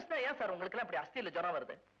 கம்யூனிஸ்டா ஏன் sir உங்களுக்குலாம் இப்படி அஸ்தியில ஜுரம்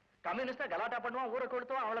வருது? கம்யூனிஸ்டா கலாட்டா பண்ணுவான், ஊரை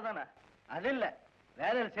கொளுத்துவான், அவ்வளவுதானே? அது இல்ல.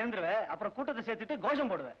 வேலையில சேர்ந்துருவேன், அப்புறம் கூட்டத்தை சேர்த்துட்டு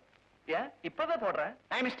கோஷம் போடுவேன். ஏன் இப்பவே போடுறேன்?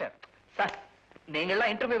 மிஸ்டர் சார், நீங்க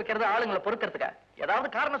எல்லாம் இன்டர்வியூ வைக்கிறது ஆளுங்களை பொறுக்கிறதுக்கா? ஏதாவது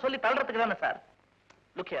காரணம் சொல்லி தள்ளுறதுக்கு தானே sir?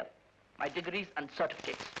 Look here, my degrees and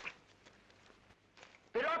certificates.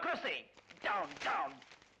 Bureaucracy, down, down.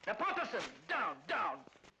 Nepotism, down, down.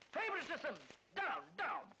 Favoritism, down,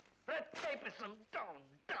 down. Red tapeism, down,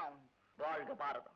 down. வாழ்க பாரதம்.